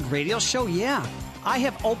Revealed radio show? Yeah. I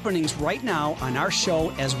have openings right now on our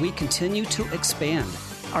show as we continue to expand.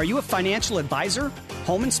 Are you a financial advisor,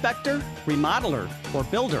 home inspector, remodeler, or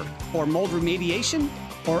builder, or mold remediation?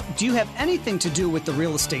 Or do you have anything to do with the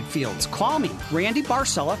real estate fields? Call me, Randy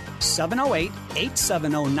Barcella,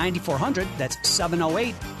 708-870-9400. That's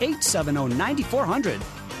 708-870-9400.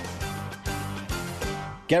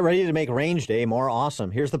 Get ready to make Range Day more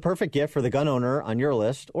awesome. Here's the perfect gift for the gun owner on your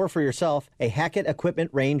list, or for yourself, a Hackett Equipment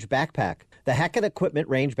Range backpack. The Hackett Equipment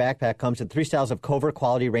Range backpack comes in 3 styles of Covert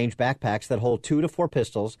quality range backpacks that hold 2 to 4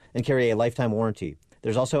 pistols and carry a lifetime warranty.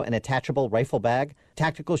 There's also an attachable rifle bag,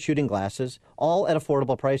 tactical shooting glasses, all at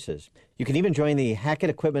affordable prices. You can even join the Hackett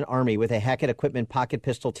Equipment Army with a Hackett Equipment Pocket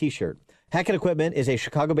Pistol t-shirt. Hackett Equipment is a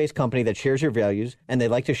Chicago-based company that shares your values, and they'd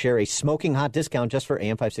like to share a smoking hot discount just for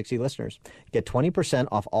AM 560 listeners. Get 20%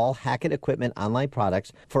 off all Hackett Equipment online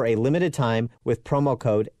products for a limited time with promo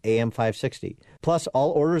code AM 560. Plus,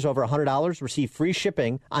 all orders over $100 receive free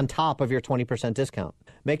shipping on top of your 20% discount.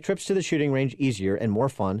 Make trips to the shooting range easier and more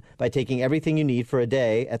fun by taking everything you need for a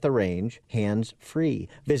day at the range, hands-free.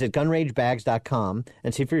 Visit gunrangebags.com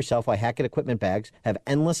and see for yourself why Hackett Equipment bags have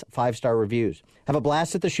endless 5-star reviews. Have a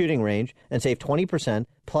blast at the shooting range and save 20%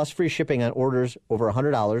 plus free shipping on orders over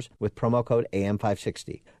 $100 with promo code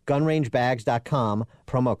AM560. Gunrangebags.com,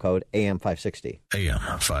 promo code AM560. AM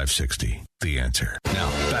 560, The Answer.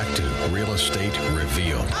 Now, back to Real Estate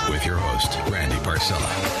Revealed with your host, Randy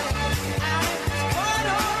Barcella.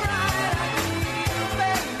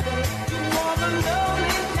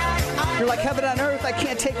 heaven on earth. I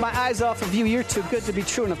can't take my eyes off of you. You're too good to be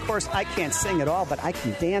true. And, of course, I can't sing at all, but I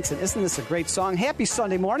can dance. And isn't this a great song? Happy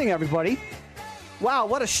Sunday morning, everybody. Wow,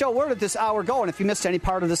 what a show. Where did this hour go? And if you missed any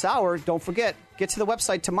part of this hour, don't forget, get to the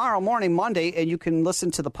website tomorrow morning, Monday, and you can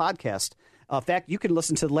listen to the podcast. In fact, you can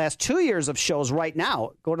listen to the last 2 years of shows right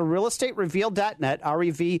now. Go to realestaterevealed.net,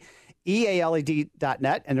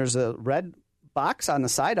 REVEALED.net, and there's a red box on the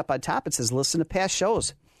side up on top. It says listen to past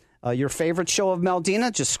shows. Your favorite show of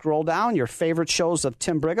Meldina, just scroll down. Your favorite shows of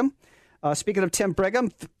Tim Brigham. Speaking of Tim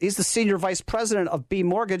Brigham, he's the Senior Vice President of B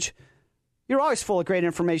Mortgage. You're always full of great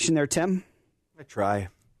information there, Tim. I try.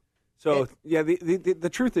 So, the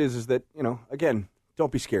truth is that, again,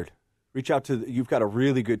 don't be scared. Reach out you've got a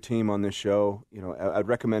really good team on this show. I'd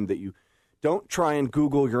recommend that you don't try and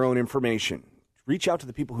Google your own information. Reach out to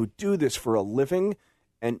the people who do this for a living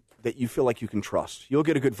and that you feel like you can trust. You'll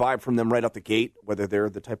get a good vibe from them right out the gate, whether they're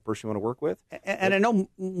the type of person you want to work with. And I know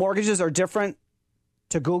mortgages are different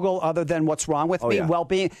to Google other than what's wrong with me,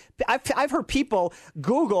 well-being. I've heard people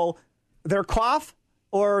Google their cough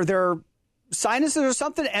or their sinuses or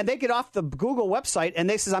something, and they get off the Google website, and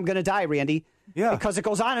they says, I'm going to die, Randy. Yeah. Because it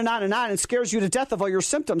goes on and on and on and scares you to death of all your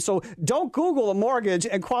symptoms. So don't Google a mortgage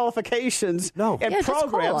and qualifications and programs.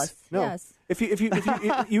 Just call us. No. Yes. If you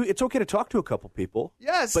it's okay to talk to a couple people.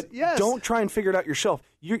 Yes. But don't try and figure it out yourself.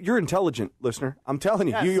 You're intelligent, listener. I'm telling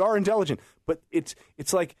you, you are intelligent. But it's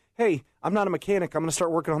like, hey, I'm not a mechanic. I'm going to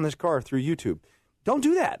start working on this car through YouTube. Don't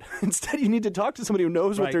do that. Instead, you need to talk to somebody who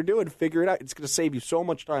knows what they're doing, figure it out. It's going to save you so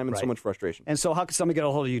much time and so much frustration. And so how can somebody get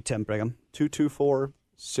a hold of you, Tim Brigham?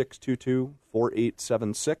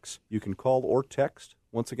 224-622-4876. You can call or text.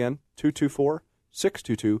 Once again,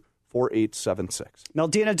 224-622-4876.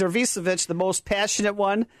 Meldina Dervisevic, the most passionate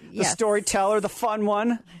one, the storyteller, the fun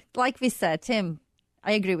one. Like we said, Tim,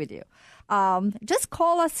 I agree with you. Just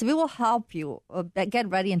call us. We will help you get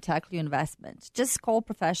ready and tackle your investments. Just call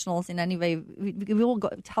professionals in any way. We will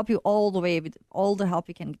help you all the way with all the help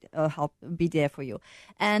we can help be there for you.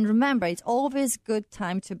 And remember, it's always good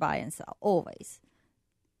time to buy and sell. Always.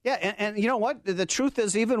 Yeah, and you know what? The truth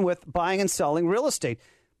is, even with buying and selling real estate,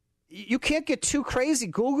 you can't get too crazy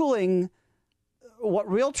Googling what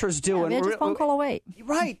realtors do. They're just phone call away.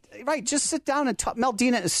 Right. Just sit down and talk.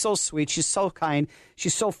 Meldina is so sweet. She's so kind.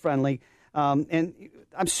 She's so friendly. And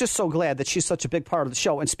I'm just so glad that she's such a big part of the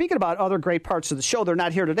show. And speaking about other great parts of the show, they're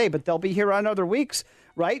not here today, but they'll be here on other weeks,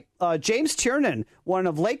 right? James Tiernan, one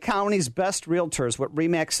of Lake County's best realtors with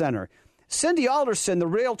RE/MAX Center. Cindy Alderson, the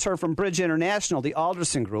realtor from Bridge International, the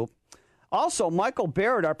Alderson Group. Also, Michael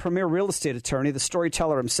Barrett, our premier real estate attorney, the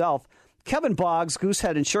storyteller himself. Kevin Boggs,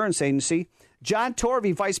 Goosehead Insurance Agency. John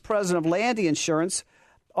Torvey, Vice President of Landy Insurance.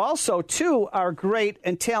 Also, too, our great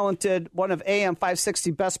and talented, one of AM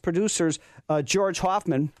 560 best producers, George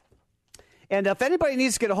Hoffman. And if anybody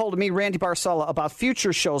needs to get a hold of me, Randy Barcella, about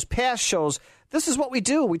future shows, past shows, this is what we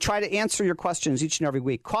do. We try to answer your questions each and every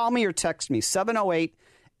week. Call me or text me,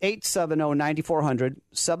 708-870-9400,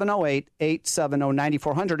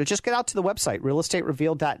 708-870-9400, or just get out to the website,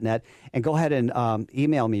 realestaterevealed.net, and go ahead and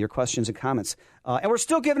email me your questions and comments. And we're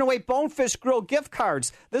still giving away Bonefish Grill gift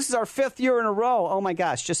cards. This is our 5th year in a row. Oh, my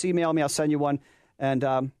gosh. Just email me. I'll send you one.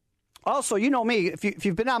 And also, you know me, if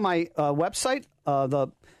you've been on my website, the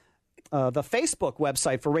Facebook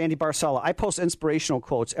website for Randy Barcella, I post inspirational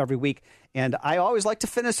quotes every week, and I always like to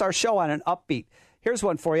finish our show on an upbeat. Here's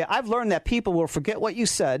one for you. I've learned that people will forget what you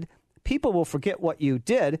said, people will forget what you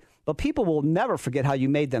did, but people will never forget how you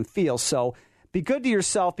made them feel. So be good to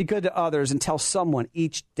yourself, be good to others, and tell someone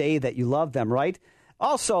each day that you love them, right?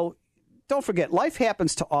 Also, don't forget, life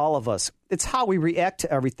happens to all of us. It's how we react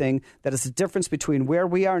to everything that is the difference between where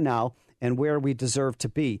we are now and where we deserve to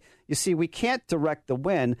be. You see, we can't direct the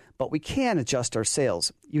wind, but we can adjust our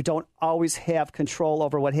sails. You don't always have control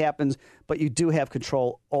over what happens, but you do have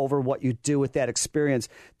control over what you do with that experience.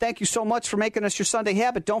 Thank you so much for making us your Sunday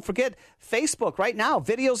habit. Don't forget, Facebook right now,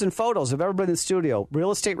 videos and photos of everybody in the studio,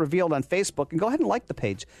 Real Estate Revealed on Facebook, and go ahead and like the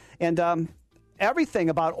page. And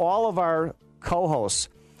everything about all of our co-hosts,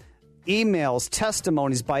 emails,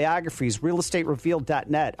 testimonies, biographies,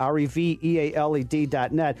 realestaterevealed.net,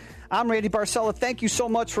 REVEALED.net. I'm Randy Barcella. Thank you so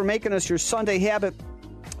much for making us your Sunday habit.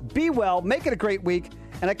 Be well, make it a great week,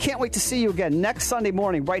 and I can't wait to see you again next Sunday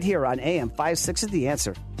morning right here on AM 560 The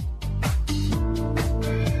Answer.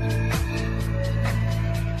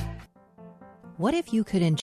 What if you could